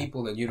some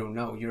people that you don't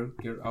know, you're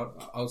you're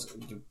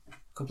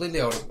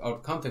completely out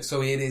of context.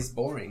 So it is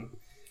boring.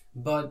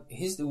 But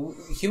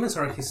humans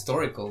are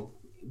historical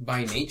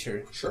by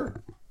nature.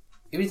 Sure.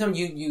 Every time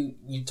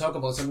you talk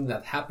about something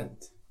that happened,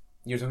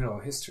 you're talking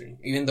about history,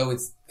 even though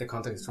the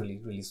context is really,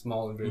 really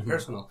small and very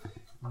personal.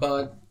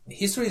 But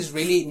history is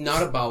really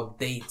not about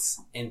dates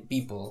and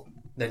people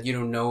that you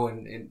don't know,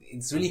 and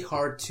it's really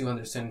hard to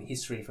understand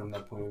history from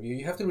that point of view.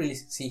 You have to really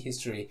see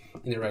history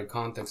in the right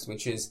context,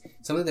 which is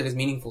something that is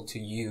meaningful to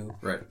you,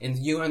 Right. and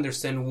you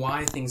understand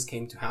why things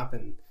came to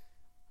happen,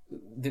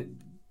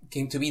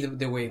 came to be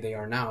the way they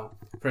are now.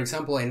 For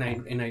example, and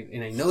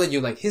I know that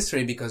you like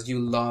history because you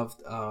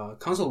loved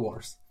Console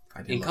Wars.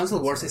 I And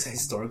Console Wars is a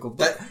historical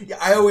book.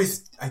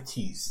 I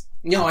tease.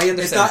 No, I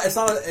understand. It's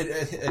not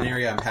an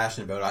area I'm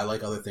passionate about. I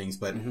like other things,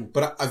 but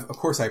of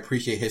course I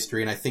appreciate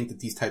history, and I think that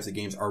these types of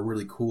games are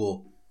really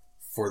cool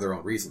for their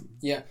own reason.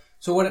 Yeah.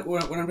 So what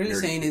I'm really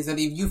saying is that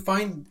if you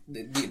find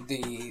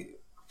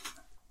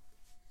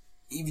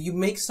if you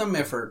make some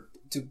effort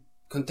to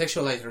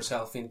contextualize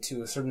yourself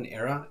into a certain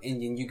era,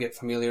 and then you get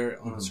familiar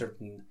on a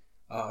certain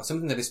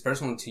something that is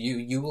personal to you,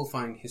 you will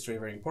find history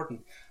very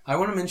important. I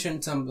want to mention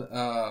some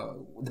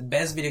the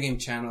best video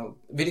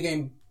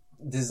game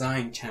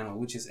design channel,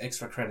 which is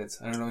Extra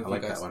Credits. I don't know if I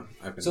like you guys... that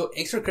one. So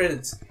Extra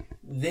Credits,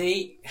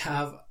 they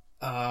have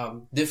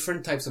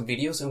different types of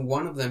videos, and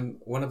one of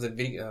the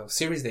video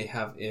series they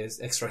have is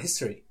Extra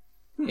History.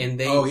 And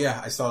they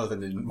I saw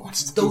them and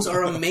watched those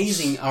are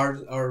amazing,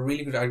 are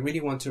really good. I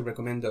really want to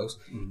recommend those.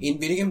 In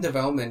video game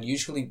development,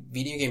 usually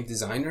video game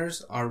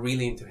designers are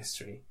really into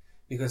history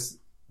because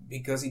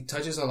it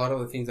touches a lot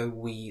of the things that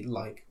we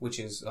like, which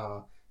is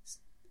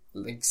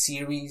like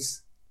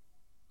series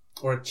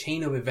or a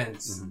chain of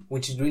events,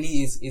 which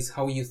really is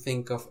how you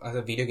think of, as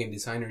a video game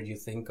designer, you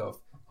think of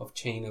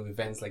chain of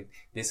events, like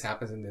this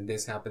happens and then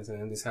this happens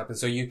and then this happens.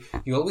 So you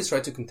always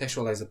try to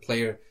contextualize the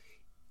player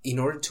in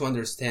order to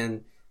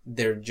understand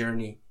their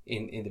journey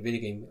in the video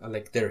game,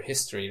 like their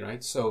history,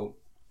 right? So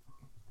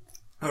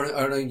I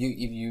don't know if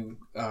you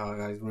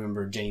guys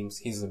remember James.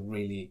 He's a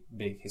really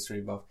big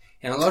history buff,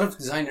 and a lot of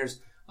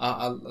designers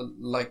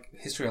like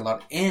history a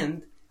lot,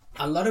 and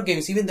a lot of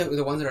games, even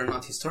the ones that are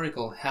not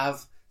historical,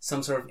 have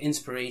some sort of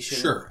inspiration,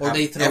 Sure, or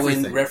they throw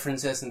everything. in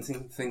references and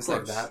things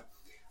like that.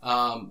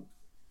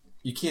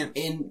 You can't.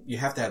 You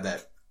have to have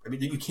that. I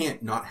mean, you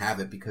can't not have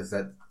it because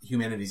that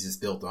humanity's is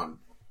built on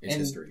its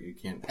history. You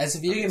can't. As a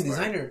video game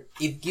designer,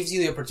 it gives you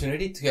the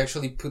opportunity to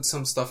actually put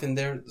some stuff in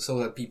there so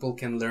that people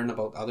can learn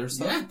about other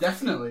stuff. Yeah,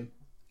 definitely.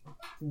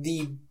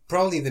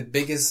 Probably the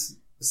biggest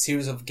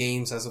series of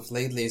games as of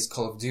lately is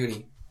Call of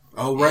Duty.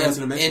 Oh, right. I was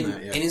going to mention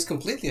that. Yeah. And it's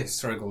completely a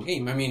historical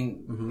game. I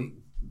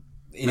mean,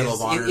 it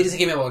is a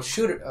game about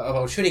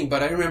shooting.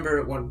 But I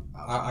remember when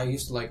I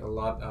used to like a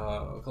lot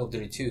Call of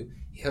Duty 2.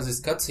 It has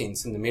these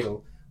cutscenes in the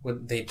middle where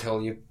they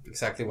tell you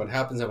exactly what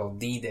happens about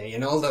D-Day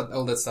and all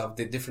that stuff,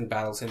 the different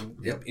battles, and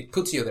it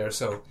puts you there.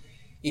 So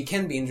it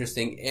can be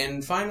interesting.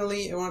 And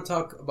finally, I want to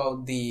talk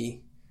about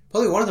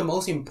probably one of the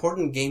most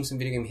important games in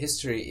video game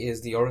history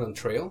is the Oregon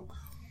Trail.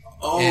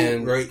 Oh,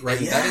 and right.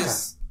 Yeah.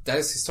 That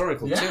is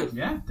historical too.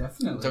 Yeah,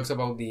 definitely. It talks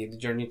about the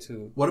journey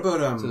to what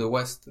about to the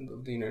west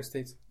of the United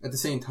States. At the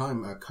same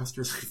time,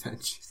 Custer's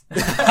Revenge.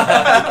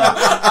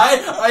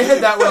 I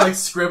had that one like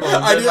scribbled.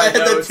 I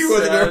had that too.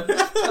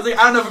 I was like,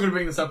 I don't know if we're gonna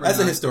bring this up. Or That's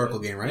not. a historical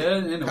game, right? Yeah,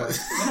 in a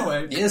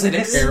way. Yes, it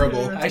is.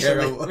 Terrible.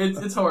 Actually,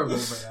 It's horrible,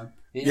 but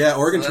yeah. Yeah,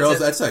 Oregon so Trails.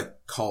 that's That's a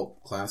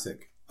cult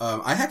classic.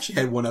 I actually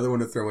had one other one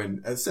to throw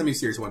in, a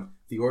semi-serious one.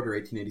 The Order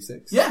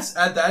 1886. Yes,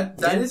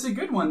 that is a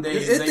good one. They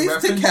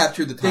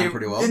captured the time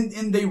pretty well.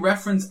 And they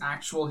reference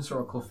actual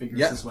historical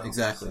figures as well.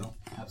 Exactly. So,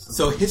 absolutely.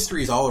 So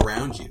history is all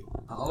around you.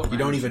 You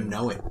don't even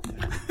know it.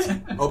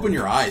 Open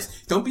your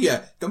eyes. Don't be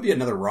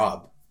another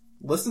Rob.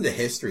 Listen to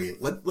history.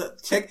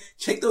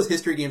 Check those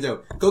history games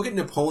out. Go get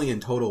Napoleon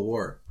Total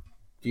War.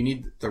 Do you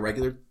need the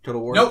regular Total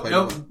War?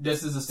 Nope.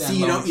 This is a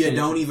standalone. See, you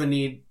don't even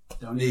need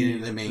Don't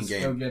need the main just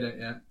game. Go get it.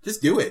 Yeah.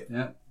 Just do it.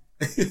 Yeah.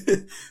 I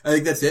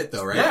think that's it,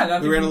 though, right?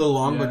 Yeah, we ran a little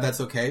long, but that's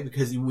okay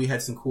because we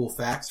had some cool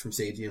facts from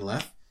Seiji and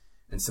Lef,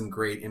 and some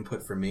great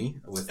input from me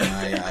with my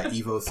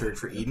Evo Search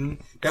for Eden.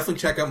 Definitely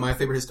check out my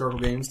favorite historical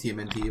games,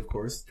 TMNT, of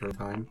course, Turtle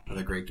Time,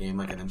 another great game,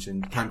 like I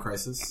mentioned, Time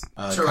Crisis,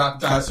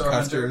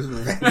 Custer's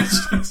Revenge.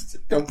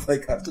 Don't play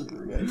Custer's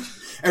Revenge.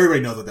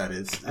 Everybody knows what that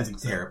is.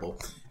 It's terrible.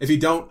 If you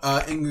don't,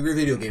 Angry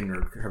Video Game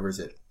Nerd covers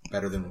it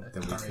better than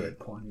we could.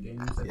 Porn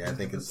games. I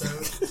think it's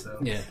so.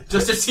 Yeah.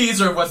 Just a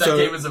teaser of what that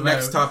game is about.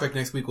 Next topic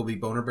next week will be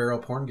Boner Barrel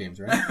porn games,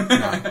 right? No,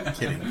 I'm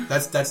kidding.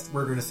 That's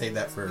we're going to save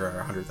that for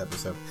our 100th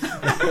episode.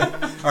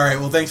 All right.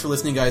 Well, thanks for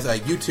listening, guys.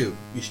 YouTube,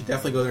 you should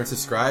definitely go there and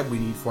subscribe. We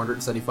need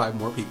 475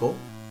 more people.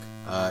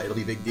 It'll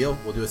be a big deal.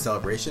 We'll do a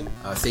celebration.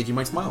 Seiji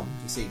might smile.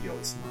 Seiji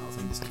always smiles.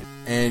 I'm just kidding.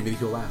 And maybe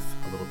he'll laugh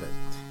a little bit.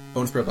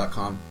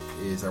 Bonusbarrel.com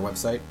is our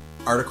website.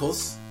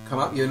 Articles come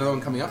up. You have another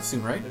one coming up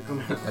soon, right?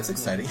 That's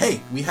exciting. Hey,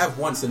 we have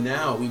one, so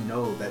now we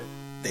know that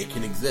they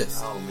can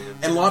exist. Oh man.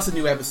 And lots of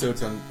new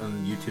episodes on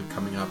YouTube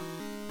coming up.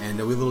 And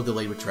we're a little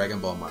delayed with Dragon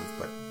Ball month,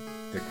 but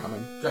they're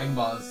coming. Dragon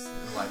Ball is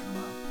alive and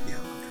well. Yeah,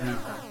 I love Dragon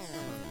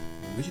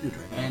Ball. We should do a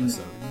Dragon Ball And-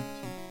 episode.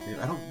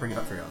 I don't bring it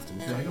up very often.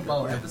 Dragon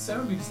Ball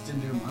episode? We just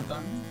didn't do a month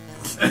on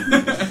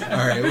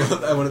All right.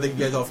 Well, I want to thank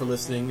you guys all for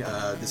listening.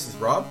 This is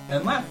Rob.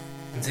 And laugh.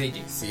 And say,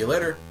 See you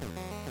later.